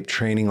shape,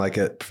 training like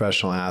a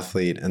professional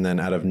athlete. And then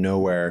out of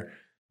nowhere,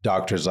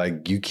 doctors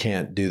like, you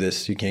can't do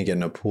this. You can't get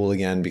in a pool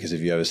again because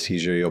if you have a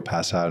seizure, you'll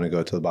pass out and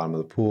go to the bottom of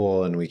the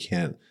pool. And we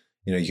can't,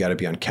 you got to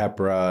be on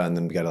Keppra. And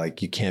then we got to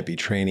like, you can't be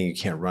training. You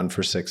can't run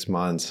for 6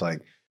 months.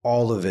 Like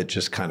all of it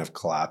just kind of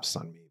collapsed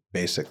on me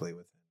basically.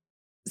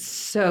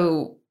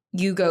 So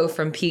you go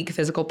from peak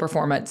physical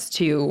performance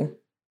to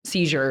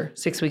seizure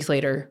 6 weeks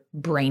later,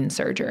 brain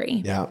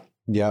surgery. Yeah.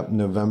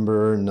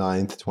 November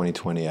 9th,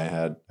 2020, I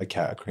had a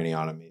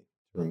craniotomy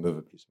to remove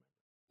a piece of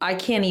I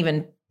can't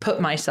even put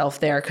myself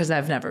there because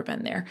I've never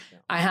been there. Yeah.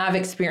 I have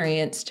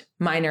experienced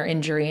minor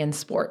injury in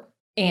sport.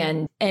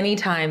 And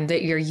anytime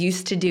that you're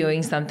used to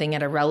doing something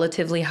at a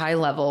relatively high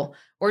level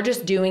or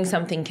just doing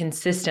something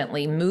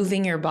consistently,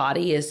 moving your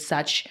body is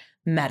such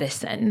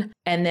medicine.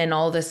 And then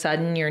all of a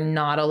sudden you're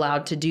not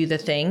allowed to do the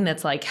thing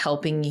that's like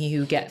helping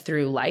you get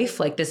through life.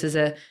 Like this is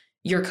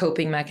your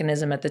coping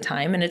mechanism at the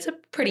time. And it's a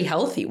pretty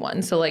healthy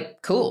one. So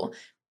like, cool.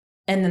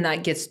 And then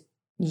that gets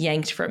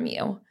yanked from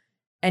you.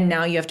 And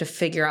now you have to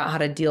figure out how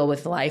to deal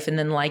with life. And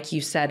then like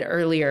you said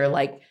earlier,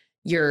 like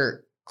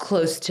you're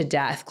close to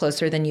death,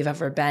 closer than you've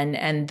ever been.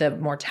 And the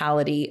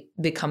mortality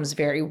becomes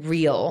very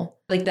real.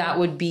 Like that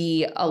would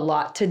be a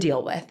lot to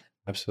deal with.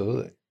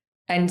 Absolutely.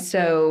 And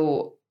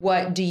so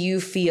what do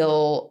you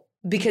feel,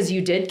 because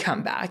you did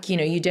come back,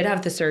 you did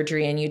have the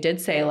surgery and you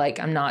did say like,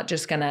 I'm not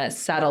just going to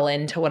settle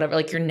into whatever,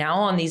 like you're now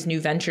on these new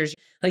ventures,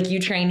 like you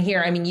train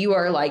here. I mean, you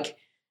are like,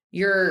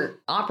 you're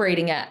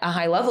operating at a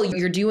high level.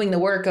 You're doing the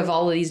work of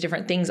all of these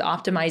different things,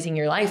 optimizing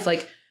your life.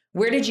 Like,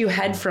 where did you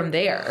head from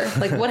there?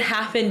 Like, what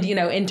happened,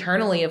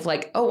 internally of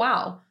like, oh,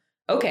 wow,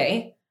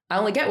 okay, I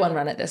only get one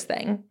run at this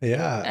thing.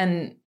 Yeah.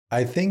 And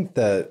I think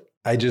that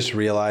I just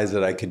realized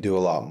that I could do a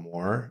lot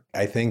more.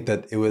 I think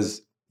that it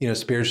was,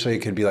 spiritually,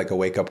 it could be like a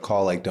wake up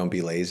call, like, don't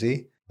be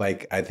lazy.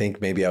 Like, I think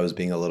maybe I was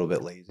being a little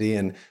bit lazy,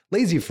 and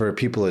lazy for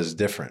people is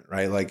different,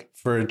 right? Like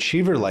for an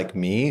achiever like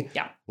me,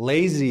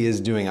 lazy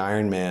is doing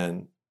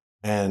Ironman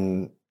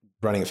and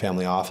running a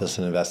family office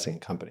and investing in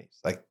companies.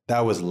 Like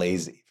that was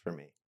lazy for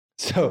me.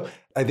 So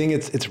I think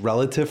it's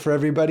relative for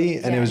everybody.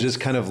 And it was just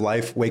kind of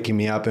life waking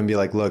me up and be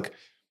like, look,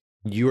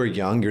 you are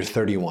young, you're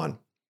 31.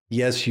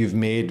 Yes, you've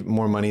made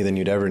more money than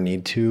you'd ever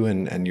need to,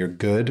 and you're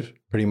good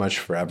pretty much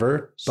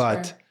forever,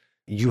 but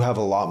you have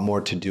a lot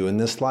more to do in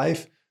this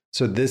life.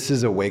 So this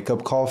is a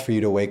wake-up call for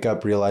you to wake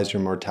up, realize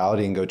your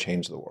mortality, and go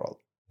change the world.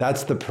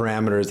 That's the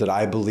parameters that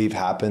I believe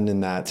happened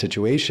in that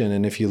situation.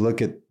 And if you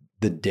look at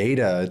the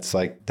data, it's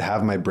like to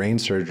have my brain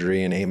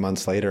surgery and 8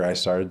 months later, I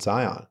started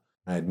Zion.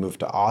 I'd moved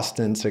to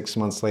Austin 6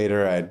 months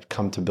later. I'd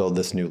come to build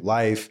this new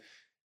life.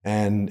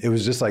 And it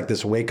was just like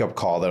this wake up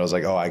call that I was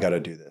like, oh, I got to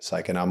do this.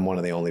 Like, and I'm one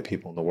of the only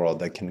people in the world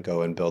that can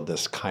go and build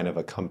this kind of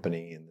a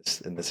company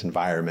in this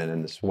environment,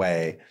 in this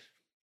way.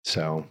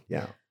 So,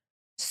 yeah.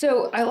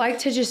 So I like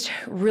to just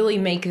really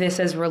make this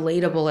as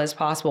relatable as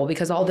possible,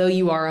 because although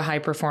you are a high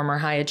performer,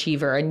 high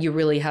achiever, and you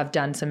really have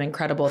done some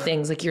incredible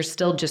things, like you're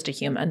still just a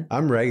human.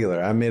 I'm regular.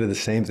 I'm made of the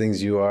same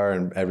things you are,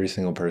 and every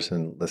single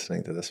person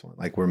listening to this one.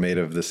 Like we're made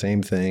of the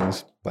same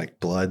things, like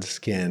blood,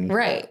 skin,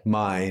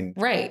 mind.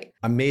 Right.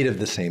 I'm made of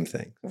the same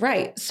thing.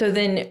 Right. So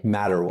then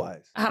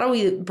matter-wise, how do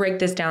we break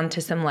this down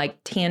to some like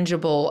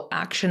tangible,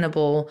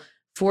 actionable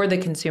for the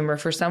consumer,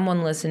 for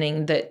someone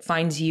listening that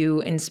finds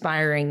you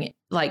inspiring?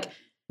 Like,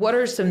 what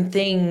are some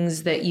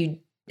things that you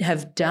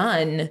have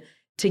done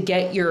to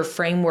get your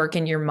framework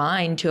in your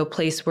mind to a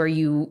place where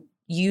you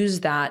use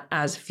that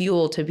as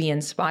fuel to be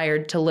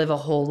inspired to live a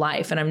whole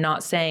life? And I'm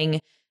not saying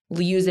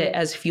use it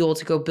as fuel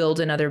to go build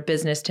another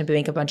business to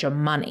make a bunch of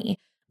money,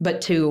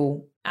 but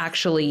to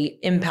actually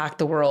impact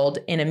the world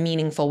in a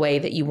meaningful way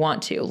that you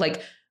want to.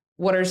 Like,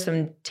 what are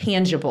some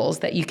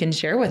tangibles that you can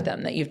share with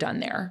them that you've done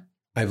there?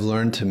 I've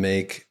learned to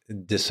make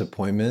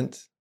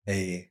disappointment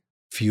a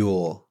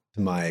fuel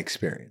to my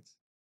experience.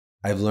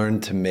 I've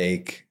learned to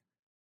make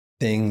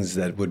things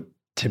that would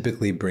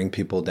typically bring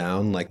people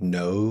down, like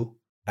no,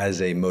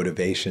 as a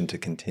motivation to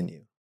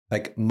continue.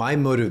 Like my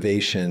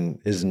motivation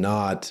is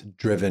not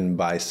driven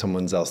by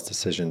someone else's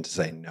decision to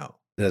say no.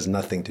 It has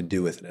nothing to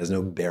do with it. It has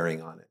no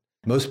bearing on it.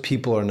 Most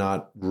people are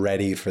not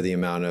ready for the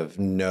amount of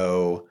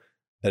no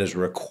that is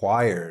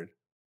required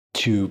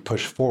to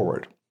push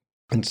forward.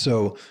 And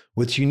so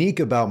what's unique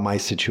about my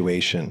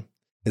situation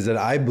is that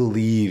I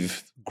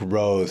believe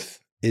growth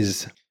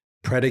is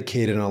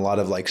predicated on a lot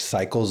of like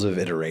cycles of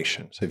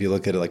iteration. So if you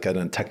look at it like at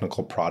a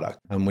technical product,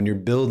 when you're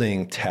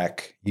building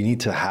tech, you need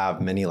to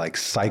have many like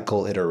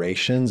cycle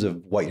iterations of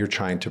what you're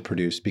trying to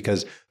produce,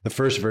 because the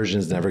first version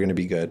is never going to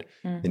be good.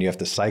 Then you have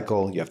to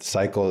cycle, you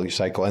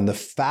cycle. And the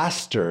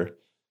faster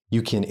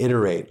you can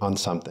iterate on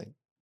something,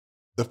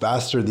 the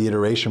faster the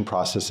iteration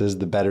process is,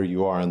 the better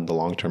you are in the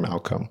long-term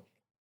outcome.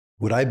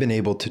 What I've been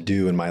able to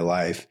do in my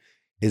life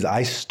is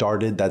I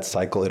started that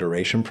cycle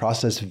iteration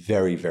process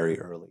very, very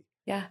early.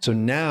 Yeah. So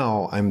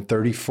now I'm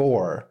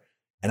 34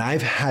 and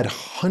I've had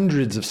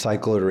hundreds of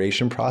cycle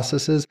iteration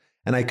processes,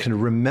 and I can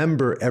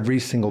remember every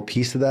single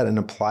piece of that and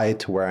apply it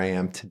to where I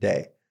am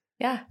today.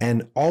 Yeah.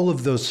 And all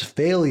of those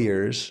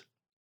failures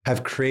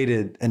have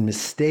created, and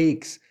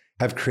mistakes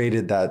have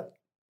created that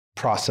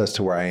process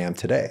to where I am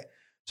today.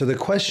 So the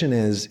question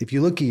is, if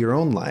you look at your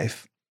own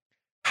life,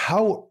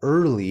 how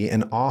early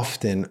and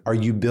often are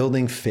you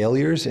building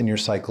failures in your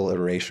cycle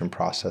iteration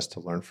process to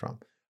learn from?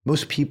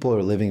 Most people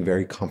are living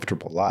very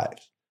comfortable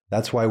lives.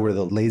 That's why we're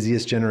the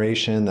laziest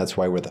generation. That's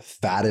why we're the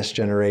fattest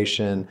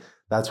generation.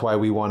 That's why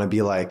we want to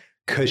be like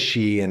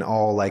cushy and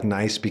all like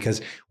nice,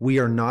 because we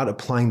are not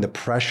applying the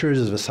pressures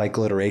of a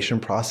cycle iteration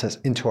process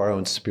into our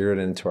own spirit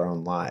and into our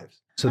own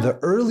lives. So the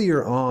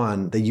earlier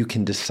on that you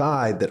can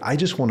decide that I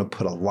just want to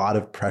put a lot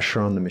of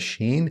pressure on the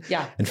machine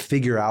and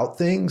figure out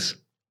things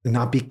and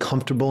not be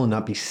comfortable and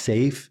not be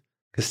safe,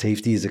 because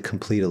safety is a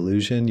complete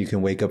illusion. You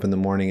can wake up in the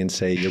morning and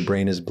say your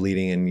brain is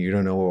bleeding and you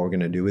don't know what we're going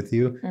to do with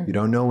you. You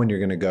don't know when you're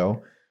going to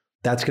go.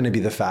 That's going to be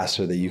the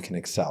faster that you can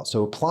excel.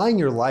 So applying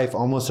your life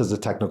almost as a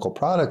technical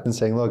product and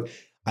saying, look,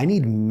 I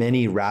need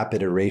many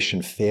rapid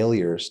iteration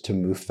failures to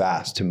move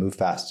fast,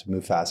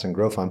 and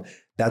grow from.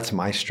 That's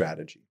my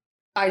strategy.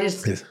 I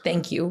just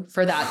thank you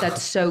for that.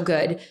 That's so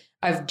good.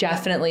 I've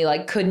definitely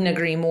couldn't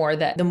agree more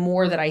that the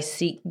more that I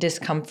seek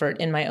discomfort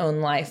in my own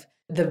life,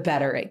 the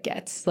better it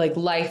gets. Like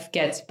life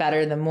gets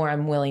better the more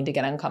I'm willing to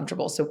get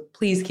uncomfortable. So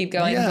please keep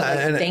going.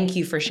 Yeah, thank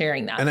you for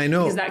sharing that. And I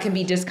know, because that can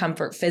be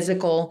discomfort,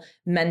 physical,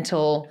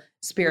 mental,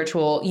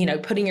 spiritual,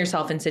 putting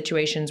yourself in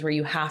situations where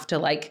you have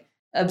to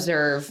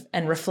observe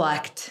and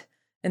reflect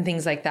and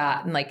things like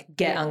that and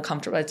get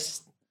uncomfortable.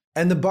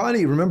 And the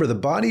body, remember, the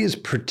body is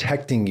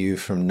protecting you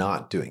from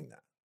not doing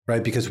that,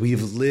 right? Because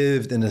we've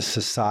lived in a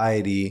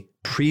society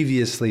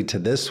previously to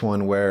this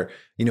one where,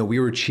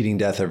 we were cheating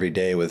death every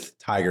day with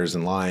tigers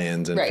and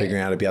lions and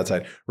figuring out how to be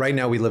outside. Right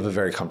now, we live a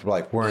very comfortable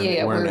life. We're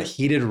in a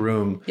heated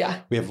room. Yeah.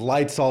 We have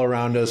lights all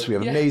around us. We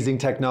have amazing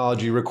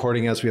technology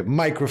recording us. We have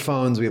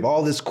microphones. We have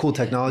all this cool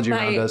technology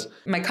around us.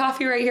 My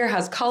coffee right here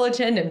has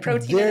collagen and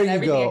protein and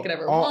everything I could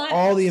ever want.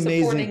 All the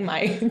amazing,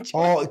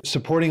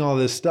 supporting all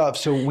this stuff.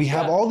 So we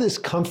have all this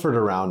comfort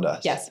around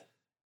us. Yes.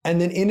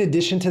 And then in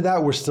addition to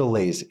that, we're still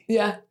lazy.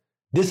 Yeah.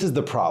 This is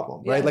the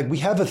problem, right? We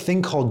have a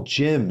thing called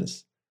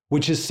gyms,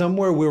 which is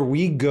somewhere where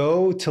we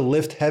go to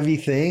lift heavy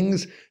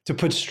things, to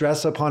put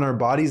stress upon our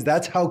bodies.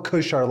 That's how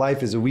cush our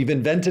life is. We've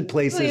invented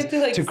places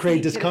to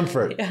create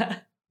discomfort. Yeah.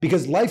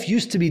 Because life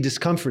used to be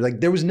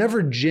discomfort. There was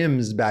never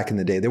gyms back in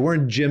the day. There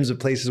weren't gyms of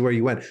places where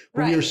you went.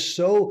 But we are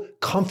so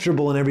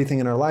comfortable in everything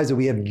in our lives that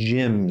we have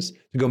gyms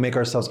to go make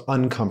ourselves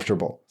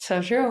uncomfortable.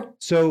 So true.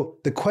 So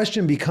the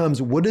question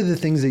becomes, what are the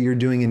things that you're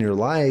doing in your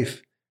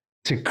life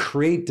to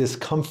create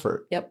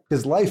discomfort? Yep.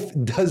 Because life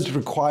does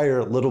require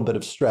a little bit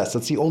of stress.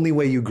 That's the only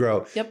way you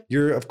grow. Yep.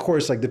 You're, of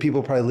course, the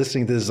people probably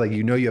listening to this,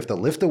 you have to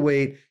lift a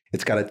weight,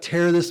 it's got to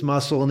tear this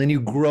muscle, and then you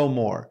grow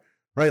more,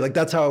 right?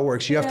 That's how it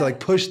works. You have to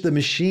push the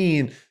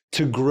machine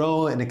to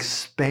grow and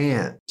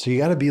expand. So you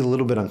got to be a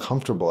little bit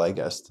uncomfortable, I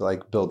guess,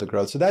 to build the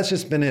growth. So that's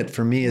just been it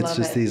for me.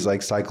 It's these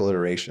cycle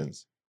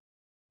iterations.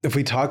 If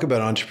we talk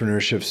about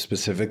entrepreneurship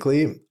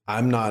specifically,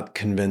 I'm not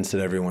convinced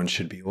that everyone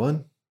should be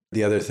one.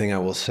 The other thing I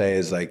will say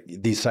is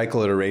these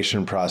cycle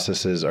iteration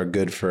processes are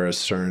good for a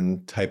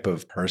certain type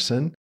of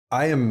person.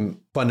 I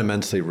am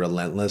fundamentally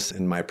relentless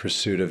in my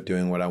pursuit of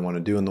doing what I want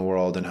to do in the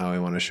world and how I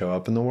want to show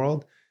up in the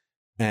world.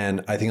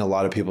 And I think a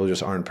lot of people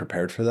just aren't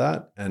prepared for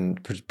that,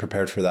 and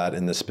prepared for that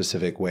in the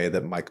specific way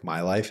that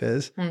my life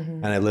is.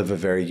 And I live a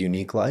very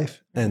unique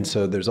life. And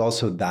so there's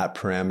also that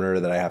parameter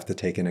that I have to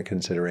take into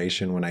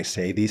consideration when I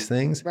say these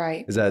things.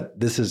 Right. Is that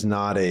this is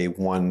not a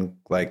one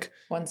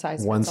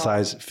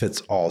size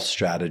fits all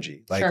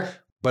strategy. Sure.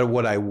 But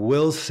what I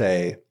will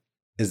say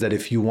is that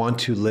if you want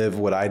to live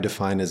what I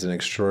define as an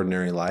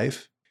extraordinary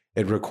life,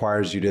 it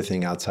requires you to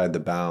think outside the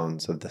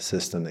bounds of the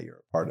system that you're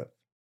a part of.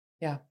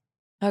 Yeah.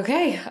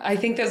 Okay, I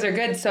think those are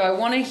good. So I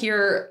want to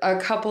hear a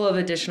couple of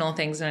additional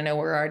things, and I know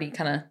we're already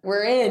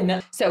we're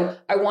in. So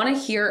I want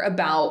to hear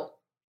about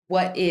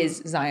what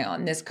is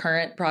Zion, this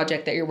current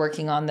project that you're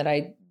working on that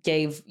I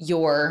gave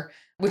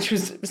which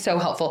was so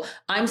helpful.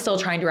 I'm still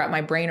trying to wrap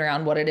my brain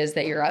around what it is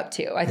that you're up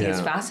to. I think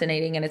it's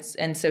fascinating,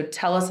 and so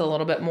tell us a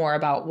little bit more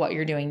about what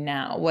you're doing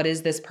now. What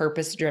is this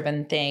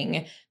purpose-driven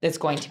thing that's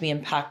going to be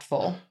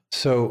impactful?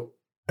 So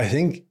I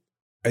think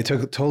I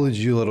told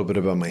you a little bit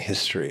about my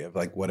history of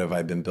like, what have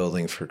I been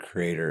building for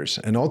creators?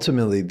 And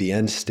ultimately the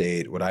end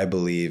state, what I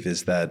believe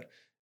is that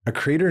a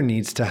creator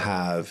needs to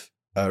have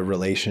a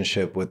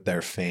relationship with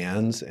their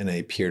fans in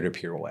a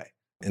peer-to-peer way,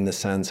 in the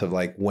sense of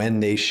like,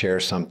 when they share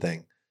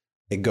something,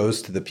 it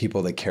goes to the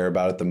people that care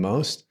about it the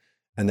most.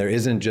 And there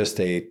isn't just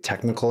a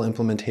technical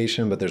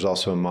implementation, but there's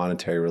also a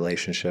monetary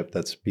relationship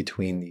that's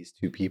between these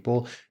two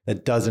people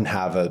that doesn't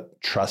have a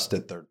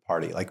trusted third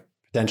party, like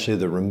potentially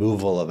the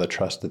removal of a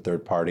trusted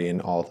third party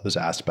in all those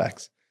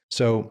aspects.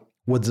 So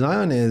what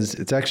Zion is,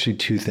 it's actually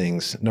two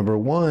things. Number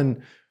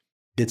one,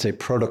 it's a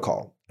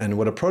protocol. And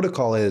what a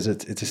protocol is,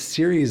 it's a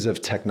series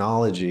of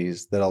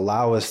technologies that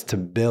allow us to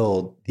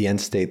build the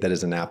end state that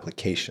is an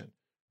application,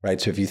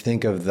 right? So if you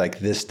think of like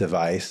this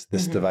device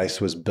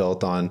was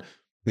built on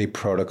a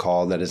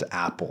protocol that is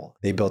Apple.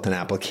 They built an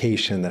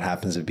application that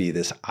happens to be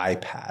this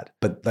iPad.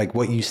 But like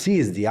what you see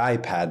is the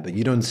iPad, but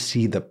you don't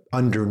see the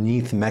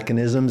underneath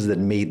mechanisms that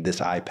made this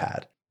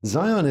iPad.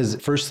 Zion is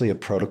firstly a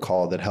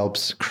protocol that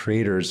helps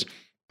creators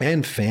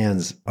and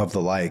fans of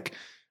the like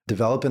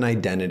develop an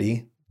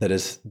identity that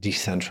is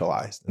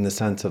decentralized, in the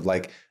sense of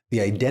like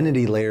the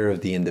identity layer of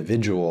the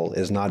individual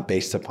is not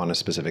based upon a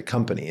specific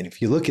company. And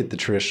if you look at the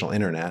traditional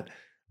internet,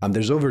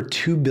 there's over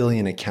 2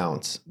 billion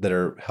accounts that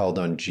are held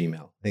on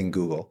Gmail and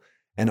Google.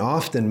 And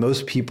often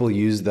most people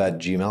use that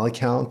Gmail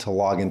account to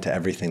log into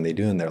everything they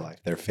do in their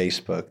life, their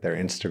Facebook, their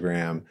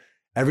Instagram.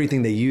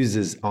 Everything they use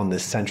is on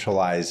this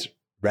centralized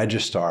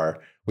registrar,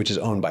 which is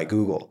owned by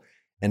Google.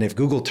 And if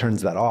Google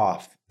turns that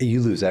off, you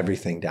lose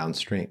everything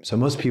downstream. So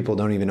most people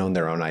don't even own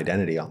their own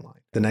identity online.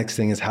 The next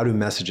thing is, how do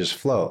messages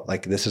flow?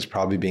 Like, this is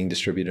probably being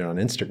distributed on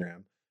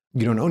Instagram.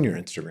 You don't own your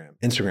Instagram.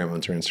 Instagram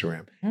owns your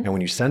Instagram. Mm-hmm. And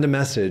when you send a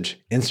message,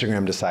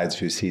 Instagram decides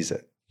who sees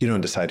it. You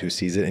don't decide who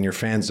sees it, and your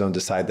fans don't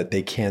decide that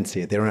they can see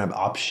it. They don't have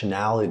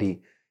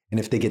optionality. And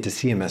if they get to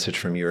see a message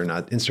from you or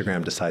not,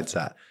 Instagram decides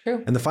that.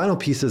 True. And the final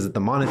piece is the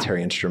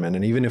monetary instrument.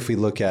 And even if we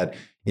look at,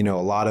 a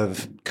lot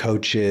of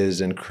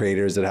coaches and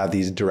creators that have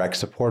these direct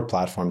support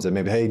platforms that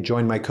maybe, hey,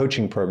 join my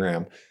coaching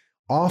program.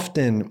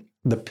 Often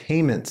the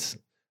payments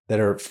that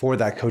are for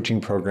that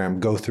coaching program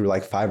go through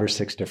like 5 or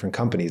 6 different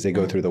companies. They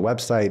go through the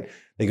website,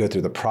 they go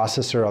through the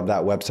processor of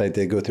that website,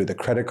 they go through the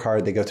credit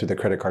card, they go through the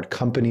credit card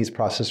company's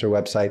processor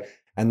website,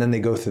 and then they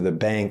go through the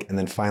bank, and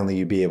then finally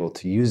you be able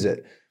to use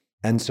it.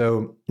 And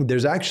so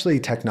there's actually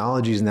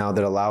technologies now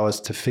that allow us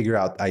to figure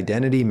out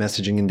identity,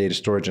 messaging, and data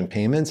storage and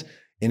payments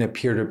in a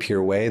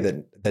peer-to-peer way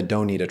that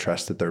don't need a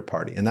trusted third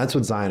party. And that's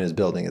what Zion is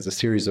building, is a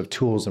series of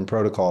tools and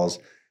protocols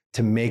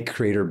to make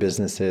creator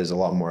businesses a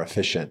lot more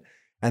efficient.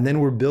 And then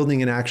we're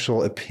building an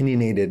actual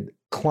opinionated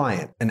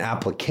client, an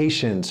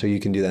application, so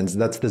you can do that. And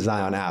that's the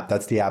Zion app.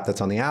 That's the app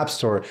that's on the App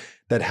Store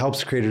that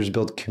helps creators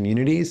build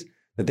communities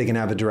that they can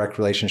have a direct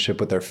relationship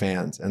with their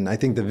fans. And I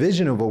think the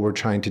vision of what we're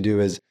trying to do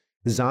is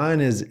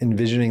Zion is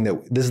envisioning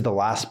that this is the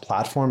last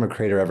platform a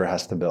creator ever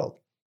has to build.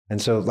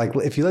 And so like,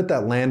 if you let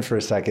that land for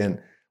a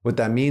second, what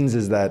that means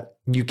is that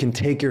you can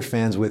take your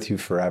fans with you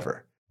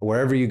forever.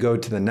 Wherever you go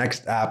to the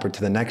next app or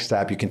to the next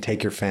app, you can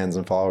take your fans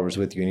and followers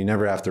with you. And you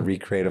never have to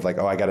recreate of like,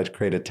 oh, I got to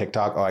create a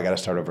TikTok. Oh, I got to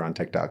start over on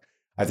TikTok.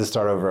 I have to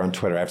start over on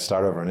Twitter. I have to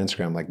start over on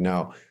Instagram. Like,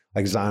 no,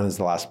 like Zion is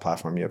the last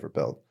platform you ever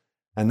build.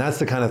 And that's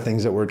the kind of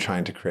things that we're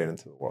trying to create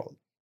into the world.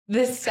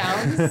 This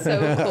sounds so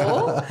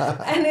cool.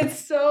 And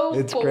it's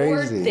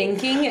forward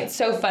thinking. It's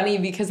so funny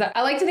because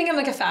I like to think I'm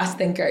like a fast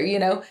thinker,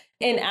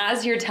 And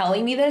as you're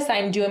telling me this,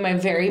 I'm doing my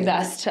very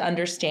best to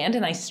understand,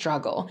 and I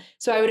struggle.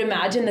 So I would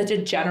imagine that a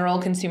general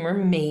consumer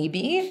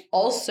maybe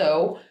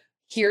also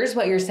hears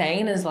what you're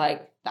saying and is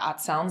like, that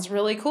sounds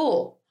really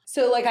cool.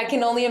 So like, I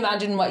can only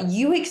imagine what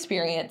you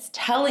experience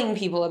telling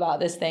people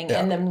about this thing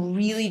and them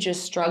really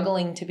just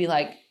struggling to be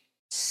like,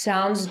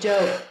 sounds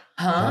dope.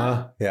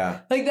 Huh?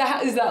 Yeah. Like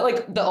that, is that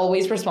like the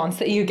always response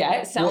that you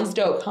get? Sounds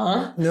dope,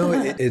 huh? No,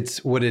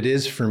 it's what it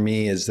is for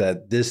me is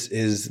that this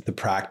is the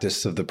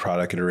practice of the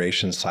product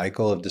iteration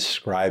cycle of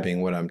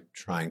describing what I'm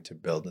trying to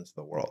build into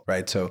the world,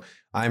 right? So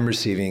I'm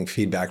receiving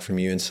feedback from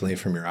you instantly,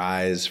 from your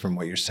eyes, from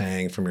what you're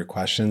saying, from your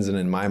questions. And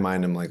in my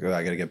mind, I'm like, oh,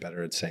 I got to get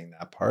better at saying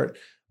that part.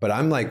 But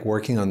I'm like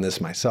working on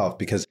this myself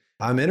because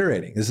I'm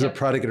iterating. This is a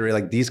product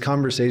iteration. Like these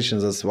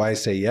conversations, that's why I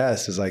say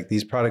yes, is like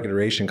these product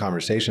iteration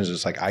conversations,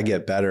 just like I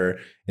get better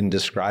in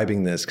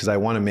describing this because I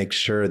want to make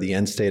sure the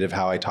end state of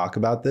how I talk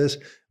about this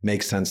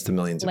makes sense to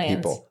millions of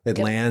people. It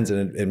lands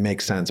and it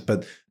makes sense.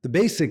 But the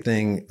basic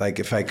thing, like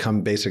if I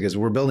come basic, is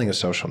we're building a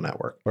social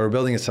network. We're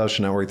building a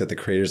social network that the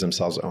creators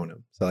themselves own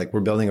them. So like we're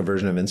building a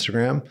version of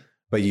Instagram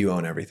but you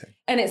own everything.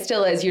 And it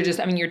still is.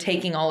 You're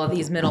taking all of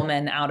these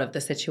middlemen out of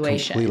the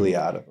situation. Completely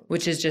out of them.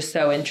 Which is just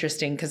so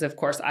interesting because, of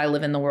course, I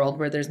live in the world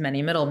where there's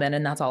many middlemen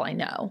and that's all I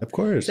know. Of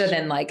course. So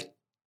then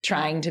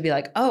trying to be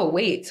like, oh,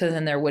 wait, so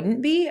then there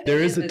wouldn't be?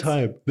 There's a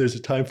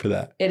time for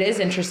that. It is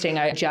interesting.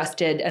 I just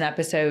did an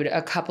episode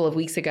a couple of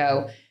weeks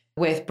ago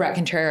with Brett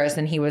Contreras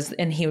and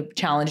he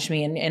challenged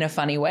me in a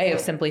funny way of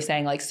simply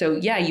saying like, so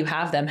yeah, you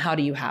have them. How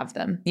do you have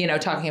them?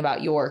 Talking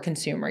about your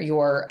consumer,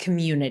 your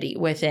community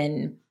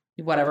within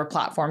whatever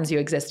platforms you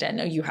exist in,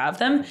 you have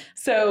them.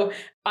 So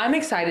I'm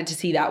excited to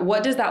see that.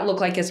 What does that look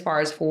like as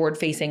far as forward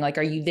facing? Like,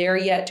 are you there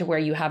yet to where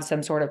you have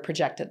some sort of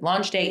projected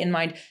launch date in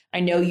mind? I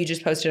know you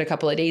just posted a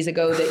couple of days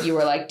ago that you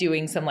were like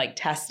doing some like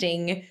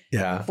testing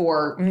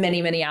for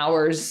many, many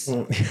hours.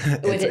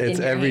 It's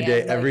every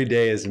day. Every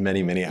day is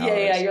many, many hours.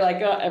 Yeah. You're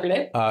like, every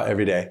day?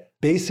 Every day.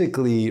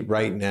 Basically,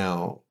 right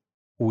now,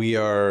 we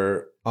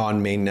are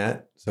on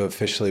mainnet. So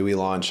officially we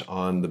launch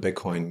on the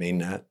Bitcoin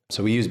mainnet.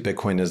 So we use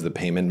Bitcoin as the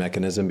payment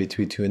mechanism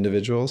between two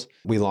individuals.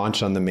 We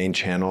launched on the main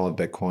channel of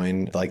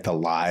Bitcoin, like the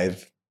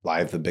live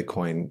the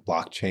Bitcoin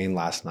blockchain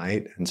last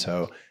night. And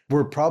so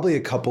we're probably a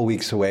couple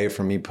weeks away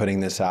from me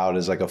putting this out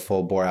as like a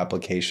full bore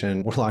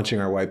application. We're launching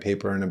our white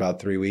paper in about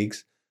 3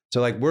 weeks.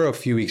 So like we're a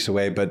few weeks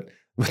away, but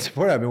what's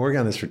important, I've been working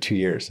on this for 2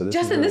 years. So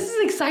Justin, this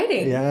is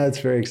exciting. Yeah, it's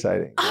very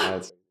exciting.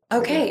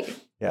 Okay.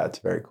 Yeah, it's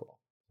very cool.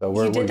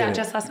 So you did that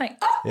just last night.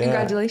 Oh, yeah.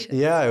 Congratulations.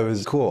 Yeah, it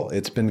was cool.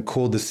 It's been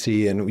cool to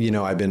see. And,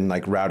 I've been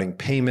like routing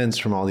payments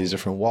from all these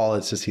different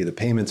wallets to see the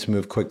payments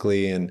move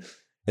quickly. And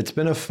it's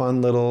been a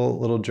fun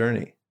little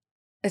journey.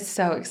 It's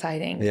so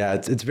exciting. Yeah,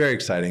 it's very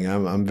exciting.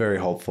 I'm very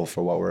hopeful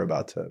for what we're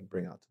about to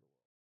bring out.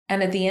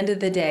 And at the end of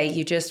the day,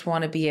 you just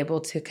want to be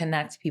able to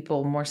connect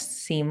people more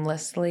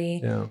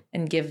seamlessly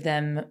and give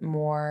them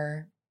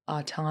more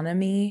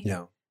autonomy.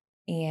 Yeah.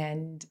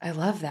 And I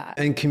love that.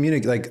 And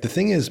communicate. Like the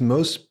thing is,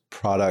 most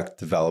product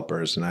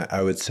developers, and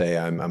I would say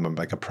I'm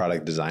like a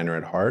product designer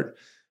at heart.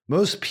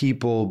 Most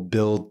people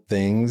build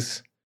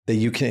things that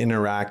you can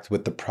interact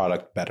with the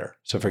product better.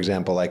 So for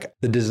example, like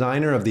the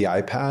designer of the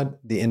iPad,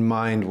 the in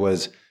mind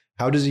was,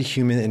 how does a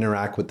human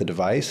interact with the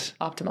device?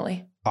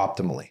 Optimally.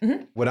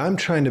 Mm-hmm. What I'm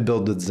trying to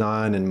build the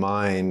design in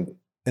mind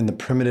and the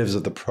primitives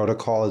of the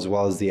protocol as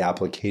well as the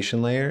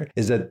application layer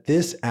is that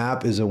this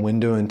app is a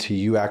window into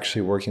you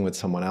actually working with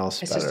someone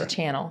else It's better. just a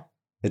channel.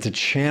 It's a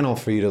channel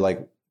for you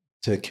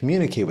to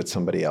communicate with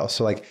somebody else.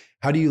 So like,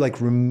 how do you like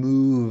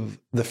remove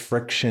the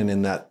friction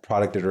in that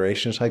product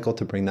iteration cycle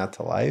to bring that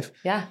to life?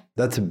 Yeah.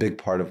 That's a big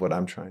part of what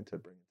I'm trying to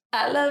bring.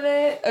 I love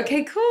it.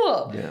 Okay,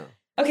 cool. Yeah.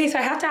 Okay, so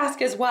I have to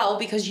ask as well,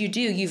 because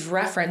you've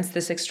referenced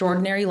this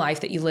extraordinary life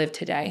that you live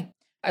today.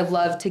 I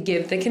love to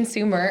give the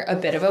consumer a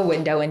bit of a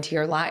window into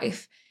your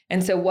life.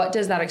 And so what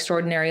does that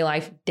extraordinary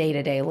life day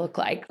to day look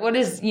like? What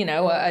is,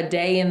 a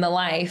day in the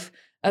life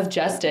of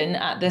Justin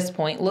at this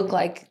point look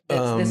like?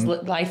 This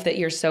life that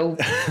you're so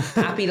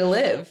happy to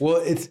live.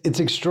 Well, it's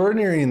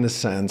extraordinary in the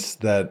sense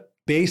that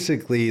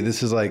basically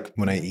this is like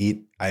when I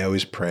eat, I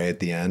always pray at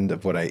the end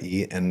of what I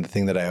eat. And the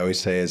thing that I always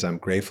say is I'm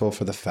grateful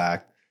for the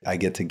fact I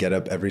get to get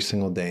up every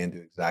single day and do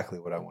exactly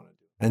what I want to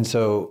do. And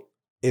so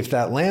if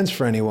that lands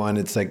for anyone,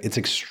 it's like, it's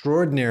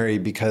extraordinary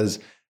because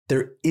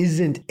there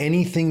isn't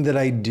anything that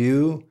I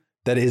do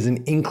that is an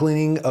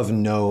inkling of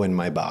no in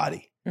my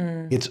body.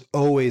 It's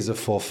always a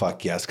full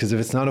fuck yes. Because if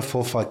it's not a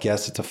full fuck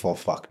yes, it's a full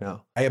fuck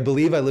no. I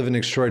believe I live an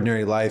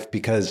extraordinary life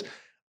because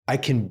I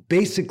can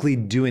basically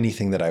do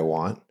anything that I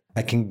want.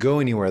 I can go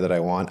anywhere that I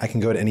want. I can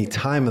go at any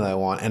time that I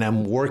want. And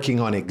I'm working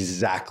on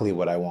exactly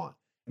what I want.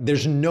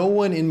 There's no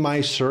one in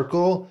my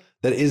circle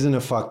that isn't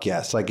a fuck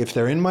yes. Like if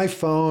they're in my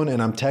phone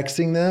and I'm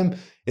texting them,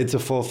 it's a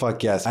full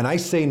fuck yes. And I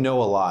say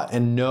no a lot.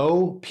 And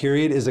no,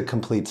 period, is a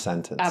complete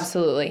sentence.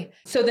 Absolutely.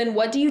 So then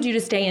what do you do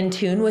to stay in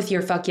tune with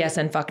your fuck yes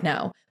and fuck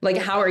no? Like,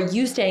 how are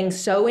you staying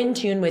so in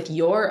tune with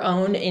your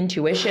own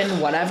intuition,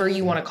 whatever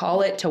you want to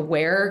call it, to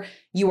where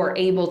you are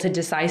able to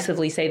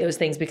decisively say those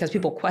things? Because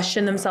people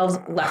question themselves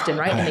left and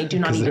right and they do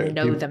not even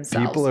know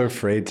themselves. People are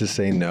afraid to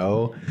say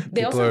no.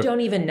 They also don't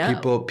even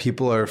know.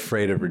 People are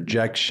afraid of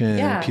rejection.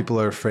 Yeah.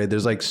 People are afraid.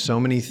 There's like so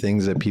many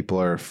things that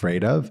people are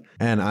afraid of.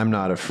 And I'm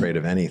not afraid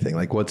of anything.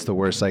 Like what's the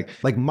worst?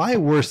 Like my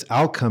worst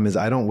outcome is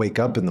I don't wake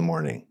up in the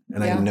morning.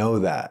 And I know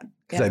that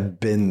because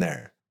I've been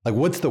there. Like,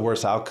 what's the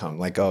worst outcome?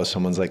 Like, oh,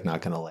 someone's like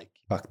not going to like,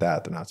 fuck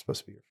that. They're not supposed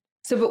to be your.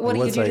 So, but what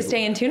do you do to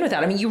stay in tune with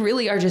that? I mean, you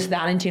really are just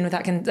that in tune with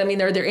that.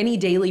 Are there any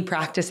daily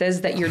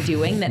practices that you're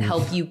doing that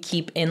help you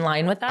keep in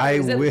line with that?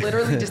 Is it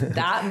literally just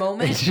that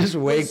moment? It's just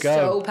wake up.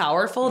 So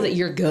powerful that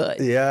you're good.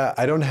 Yeah.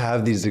 I don't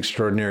have these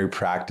extraordinary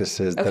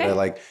practices that I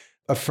like.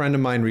 A friend of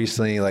mine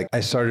recently, like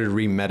I started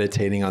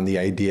remeditating on the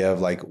idea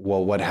of like,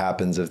 well, what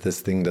happens if this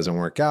thing doesn't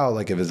work out?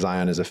 Like if a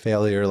Zion is a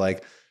failure,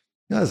 like,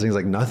 this thing's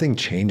like nothing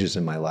changes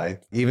in my life,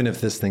 even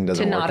if this thing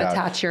doesn't work out. To not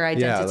attach your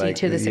identity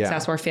to the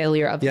success or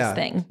failure of this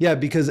thing. Yeah,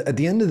 because at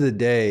the end of the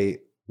day,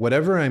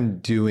 whatever I'm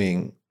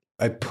doing,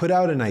 I put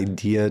out an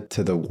idea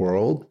to the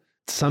world,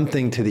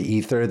 something to the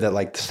ether that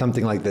like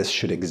something like this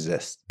should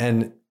exist.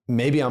 And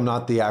maybe I'm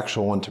not the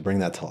actual one to bring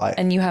that to life.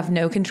 And you have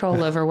no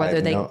control over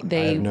whether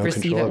they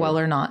receive it well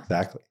or not.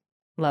 Exactly.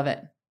 Love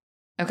it.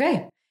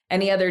 Okay.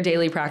 Any other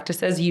daily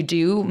practices? You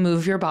do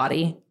move your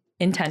body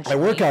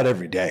intentionally. I work out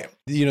every day.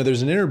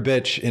 There's an inner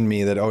bitch in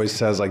me that always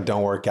says like,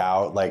 don't work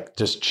out, like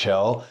just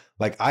chill.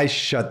 Like I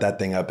shut that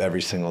thing up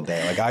every single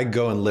day. Like I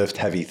go and lift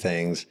heavy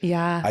things.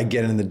 Yeah. I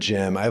get in the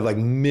gym. I have like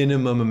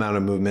minimum amount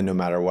of movement no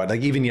matter what.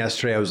 Like even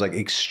yesterday I was like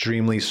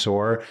extremely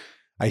sore.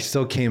 I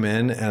still came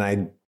in and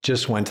I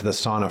just went to the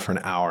sauna for an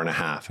hour and a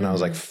half and I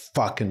was like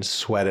fucking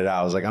sweated out.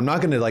 I was like, I'm not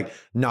going to like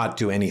not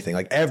do anything.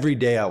 Like every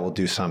day I will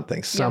do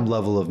something, some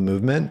level of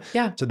movement.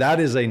 Yeah. So that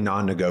is a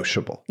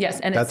non-negotiable.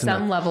 Yes. And it's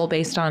some level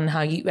based on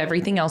how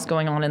everything else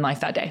going on in life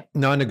that day.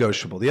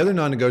 Non-negotiable. The other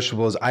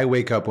non-negotiable is I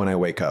wake up when I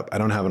wake up. I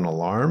don't have an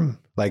alarm.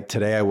 Like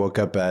today I woke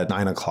up at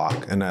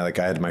 9:00 and I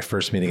had my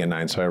first meeting at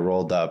 9. So I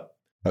rolled up.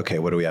 Okay,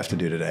 what do we have to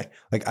do today?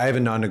 Like I have a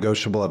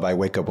non-negotiable if I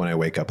wake up when I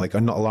wake up. Like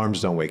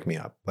alarms don't wake me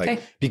up.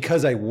 Like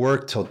because I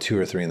work till 2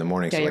 or 3 in the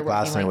morning. So like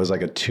last night was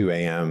like a 2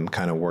 a.m.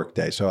 kind of work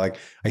day. So like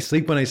I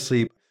sleep when I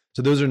sleep.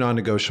 So those are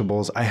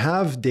non-negotiables. I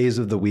have days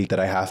of the week that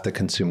I have to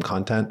consume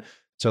content.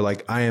 So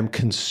like I am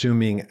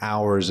consuming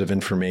hours of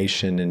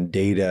information and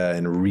data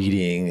and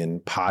reading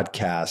and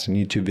podcasts and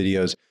YouTube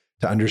videos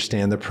to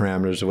understand the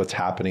parameters of what's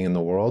happening in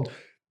the world,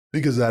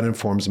 because that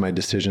informs my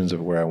decisions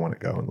of where I want to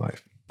go in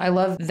life. I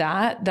love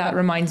that. That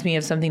reminds me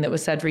of something that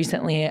was said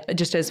recently,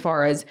 just as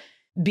far as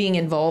being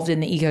involved in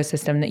the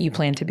ecosystem that you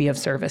plan to be of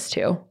service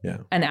to. Yeah.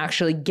 And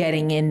actually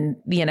getting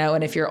in,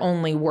 and if you're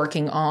only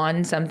working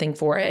on something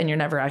for it and you're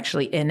never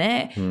actually in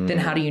it, then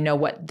how do you know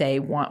what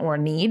they want or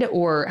need?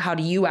 Or how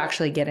do you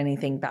actually get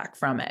anything back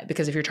from it?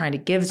 Because if you're trying to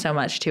give so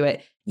much to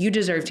it, you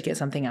deserve to get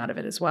something out of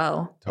it as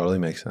well. Totally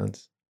makes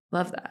sense.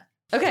 Love that.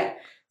 Okay.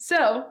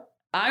 So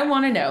I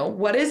want to know,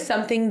 what is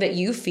something that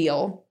you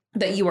feel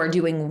that you are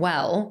doing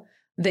well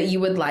that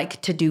you would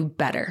like to do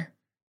better?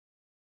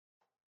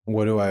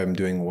 What do I am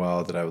doing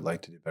well that I would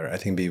like to do better? I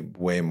think be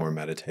way more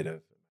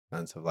meditative in the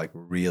sense of like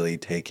really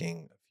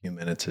taking a few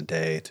minutes a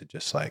day to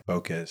just like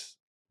focus,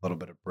 a little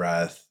bit of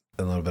breath,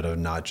 a little bit of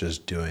not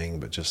just doing,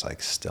 but just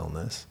like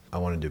stillness. I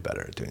want to do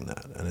better at doing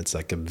that. And it's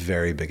like a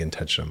very big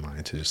intention of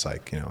mine to just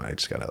like, I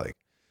just got to like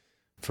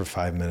for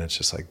 5 minutes,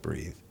 just like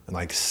breathe and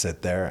like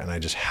sit there. And I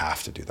just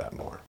have to do that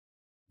more.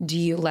 Do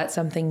you let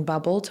something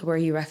bubble to where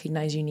you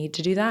recognize you need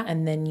to do that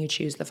and then you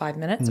choose the 5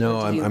 minutes?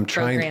 No, I'm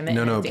trying.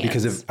 No,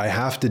 because if I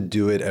have to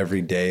do it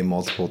every day,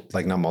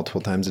 not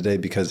multiple times a day,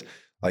 because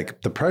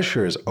like the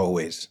pressure is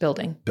always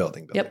building.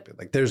 Yep.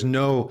 Like there's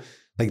no,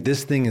 like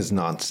this thing is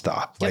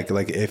nonstop. Yep.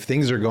 Like if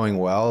things are going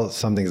well,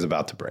 something's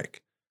about to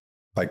break.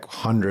 Like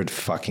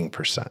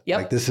 100%. Yep.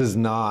 Like this is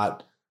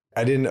not,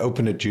 I didn't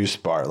open a juice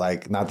bar.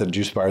 Like not that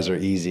juice bars are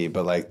easy,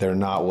 but like they're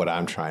not what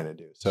I'm trying to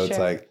do. So It's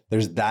like,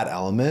 there's that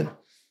element.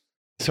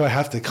 So I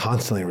have to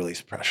constantly release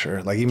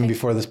pressure. Like even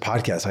before this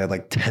podcast, I had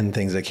like 10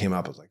 things that came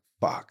up. I was like,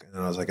 fuck.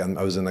 And I was like,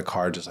 I was in the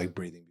car just like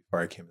breathing before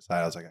I came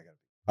inside. I was like,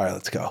 all right,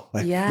 let's go.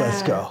 Like,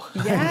 let's go.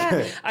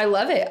 Yeah. I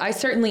love it.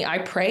 I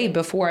pray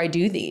before I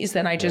do these.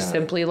 Then I just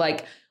simply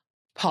like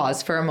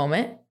pause for a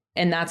moment.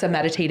 And that's a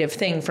meditative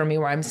thing for me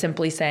where I'm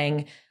simply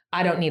saying,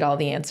 I don't need all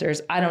the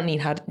answers. I don't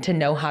need to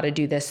know how to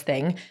do this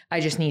thing. I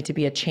just need to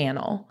be a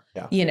channel,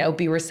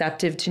 be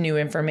receptive to new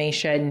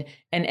information.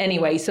 And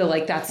anyway, so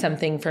like that's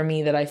something for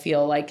me that I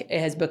feel like it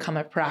has become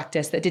a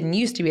practice that didn't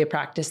used to be a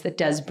practice that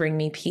does bring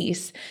me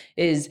peace,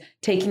 is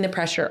taking the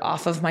pressure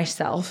off of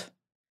myself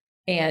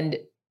and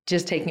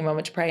just taking a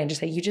moment to pray and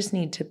just say, you just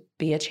need to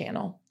be a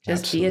channel.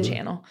 Just be a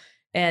channel.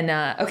 And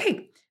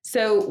okay,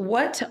 so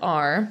what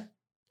are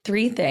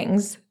 3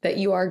 things that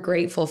you are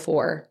grateful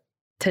for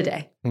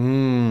today?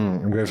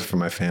 I'm grateful for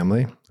my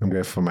family. I'm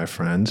grateful for my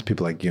friends,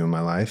 people like you in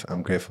my life.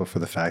 I'm grateful for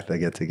the fact that I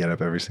get to get up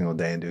every single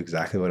day and do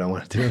exactly what I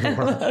want to do in the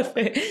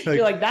world.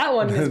 You're like, that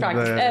one is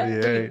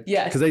practice.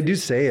 Yes. Because I do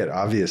say it,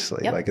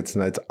 obviously. Like it's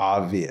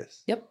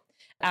obvious. Yep.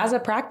 As a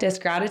practice,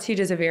 gratitude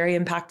is a very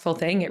impactful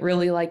thing. It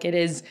really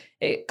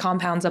it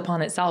compounds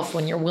upon itself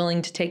when you're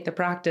willing to take the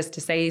practice to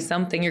say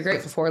something you're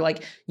grateful for,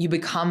 like you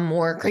become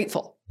more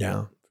grateful.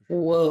 Yeah.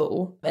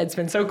 Whoa, it's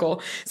been so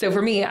cool. So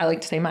for me, I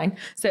like to say mine.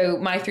 So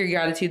my 3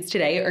 gratitudes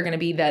today are going to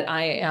be that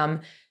I am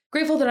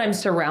grateful that I'm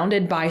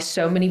surrounded by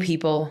so many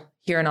people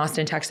here in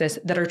Austin, Texas,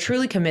 that are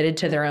truly committed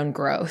to their own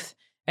growth.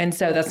 And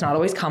so that's not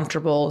always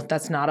comfortable.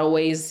 That's not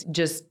always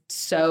just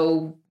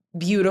so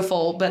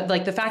beautiful, but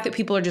like the fact that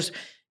people are just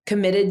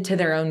committed to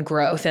their own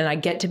growth. And I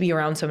get to be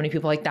around so many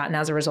people like that. And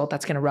as a result,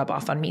 that's going to rub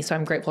off on me. So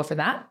I'm grateful for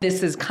that.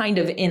 This is kind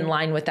of in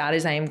line with that,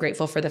 is I am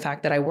grateful for the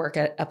fact that I work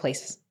at a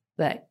place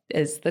that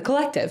is the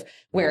Collective,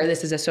 where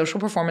this is a social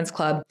performance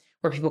club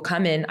where people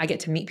come in. I get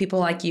to meet people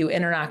like you,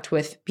 interact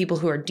with people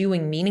who are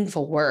doing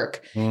meaningful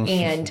work,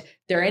 and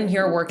they're in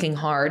here working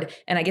hard.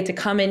 And I get to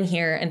come in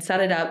here and set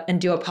it up and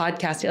do a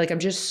podcast. Like, I'm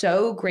just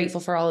so grateful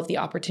for all of the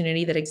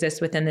opportunity that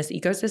exists within this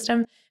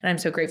ecosystem. And I'm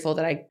so grateful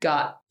that I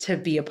got to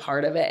be a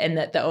part of it and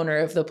that the owner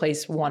of the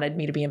place wanted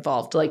me to be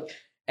involved.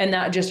 And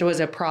that just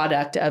was a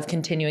product of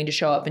continuing to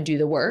show up and do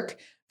the work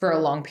for a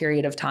long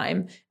period of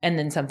time. And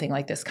then something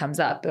like this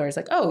comes up where it's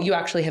like, oh, you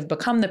actually have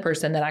become the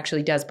person that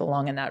actually does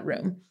belong in that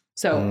room.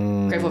 So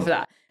grateful for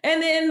that. And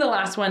then the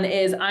last one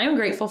is I'm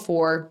grateful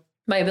for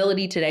my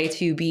ability today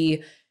to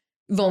be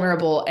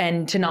vulnerable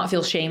and to not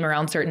feel shame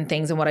around certain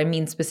things. And what I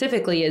mean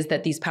specifically is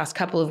that these past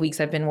couple of weeks,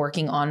 I've been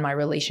working on my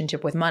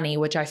relationship with money,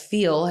 which I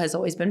feel has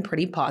always been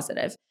pretty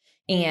positive.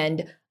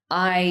 And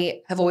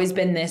I have always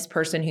been this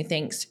person who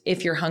thinks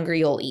if you're hungry,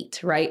 you'll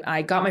eat, right?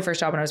 I got my first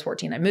job when I was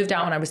 14. I moved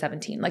out when I was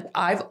 17. Like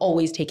I've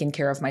always taken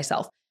care of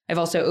myself. I've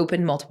also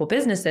opened multiple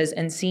businesses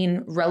and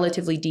seen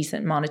relatively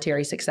decent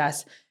monetary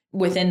success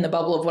within the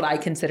bubble of what I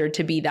considered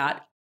to be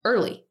that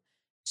early.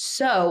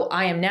 So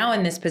I am now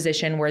in this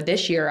position where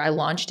this year I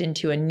launched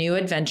into a new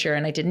adventure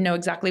and I didn't know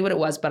exactly what it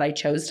was, but I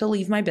chose to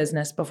leave my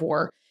business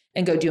before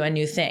and go do a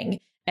new thing.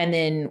 And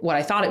then what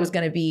I thought it was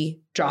going to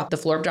be the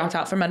floor dropped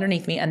out from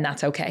underneath me, and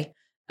that's okay.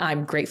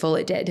 I'm grateful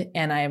it did.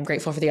 And I am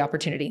grateful for the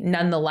opportunity.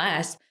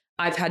 Nonetheless,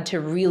 I've had to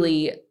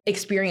really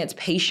experience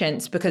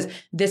patience because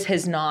this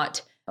has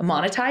not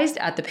monetized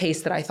at the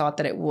pace that I thought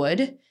that it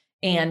would.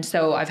 And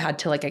so I've had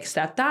to like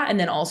accept that. And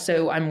then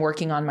also I'm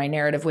working on my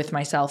narrative with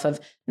myself of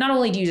not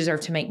only do you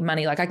deserve to make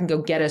money, like I can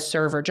go get a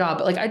server job,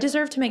 but like I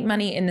deserve to make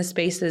money in the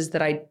spaces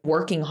that I'm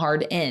working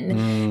hard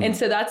in. And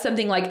so that's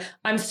something like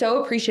I'm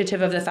so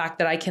appreciative of the fact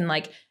that I can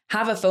like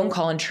have a phone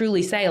call and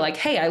truly say like,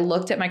 hey, I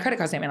looked at my credit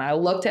card statement, I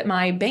looked at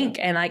my bank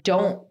and I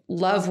don't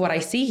love what I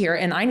see here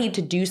and I need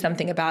to do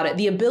something about it.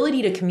 The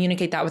ability to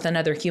communicate that with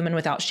another human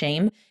without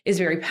shame is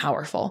very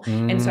powerful.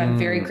 And so I'm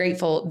very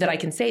grateful that I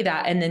can say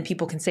that. And then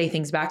people can say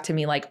things back to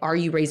me like, are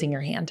you raising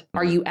your hand?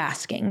 Are you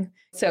asking?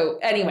 So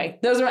anyway,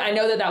 I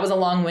know that was a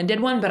long-winded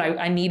one, but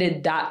I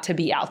needed that to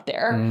be out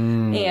there.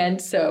 And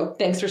so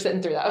thanks for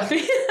sitting through that with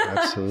me.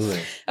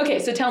 Absolutely. Okay.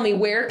 So tell me,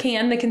 where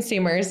can the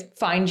consumers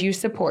find you,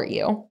 support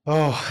you?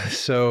 Oh,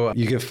 so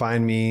you can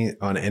find me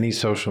on any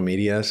social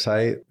media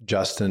site,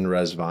 Justin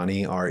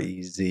Rezvani, Rezvani.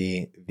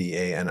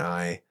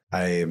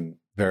 I'm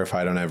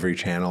verified on every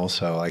channel.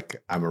 So like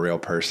I'm a real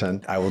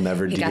person. I will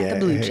never got the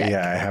blue check.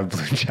 Yeah, I have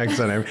blue checks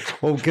on every.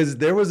 Well, because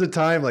there was a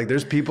time like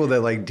there's people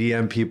that like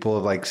DM people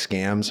of like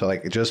scams. So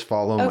like just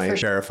follow my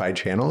verified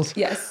channels.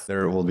 Yes.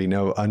 There will be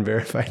no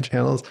unverified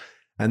channels.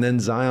 And then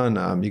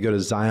Zion, you go to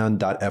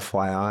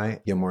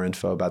zion.fyi, get more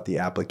info about the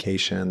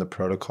application, the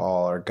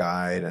protocol, our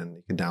guide, and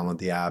you can download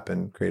the app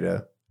and create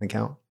an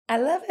account. I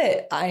love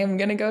it. I am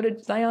going to go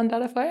to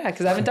zion.fyi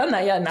because I haven't done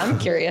that yet and I'm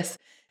curious.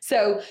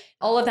 So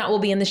all of that will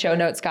be in the show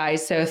notes,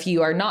 guys. So if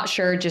you are not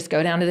sure, just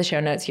go down to the show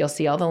notes. You'll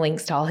see all the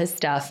links to all his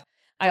stuff.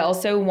 I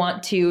also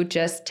want to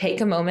just take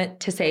a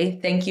moment to say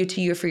thank you to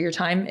you for your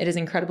time. It is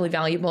incredibly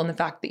valuable. And the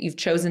fact that you've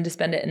chosen to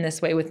spend it in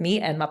this way with me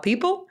and my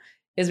people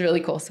is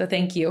really cool. So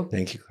thank you.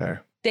 Thank you,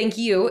 Claire. Thank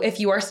you. If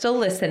you are still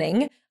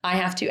listening, I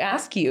have to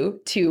ask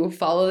you to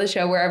follow the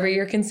show wherever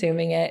you're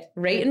consuming it,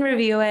 rate and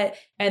review it.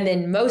 And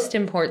then most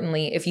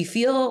importantly, if you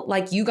feel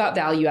like you got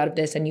value out of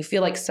this and you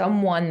feel like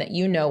someone that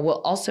you know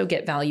will also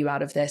get value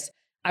out of this,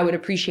 I would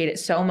appreciate it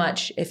so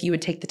much if you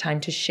would take the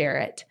time to share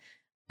it.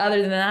 Other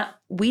than that,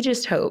 we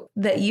just hope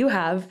that you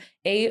have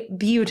a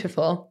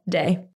beautiful day.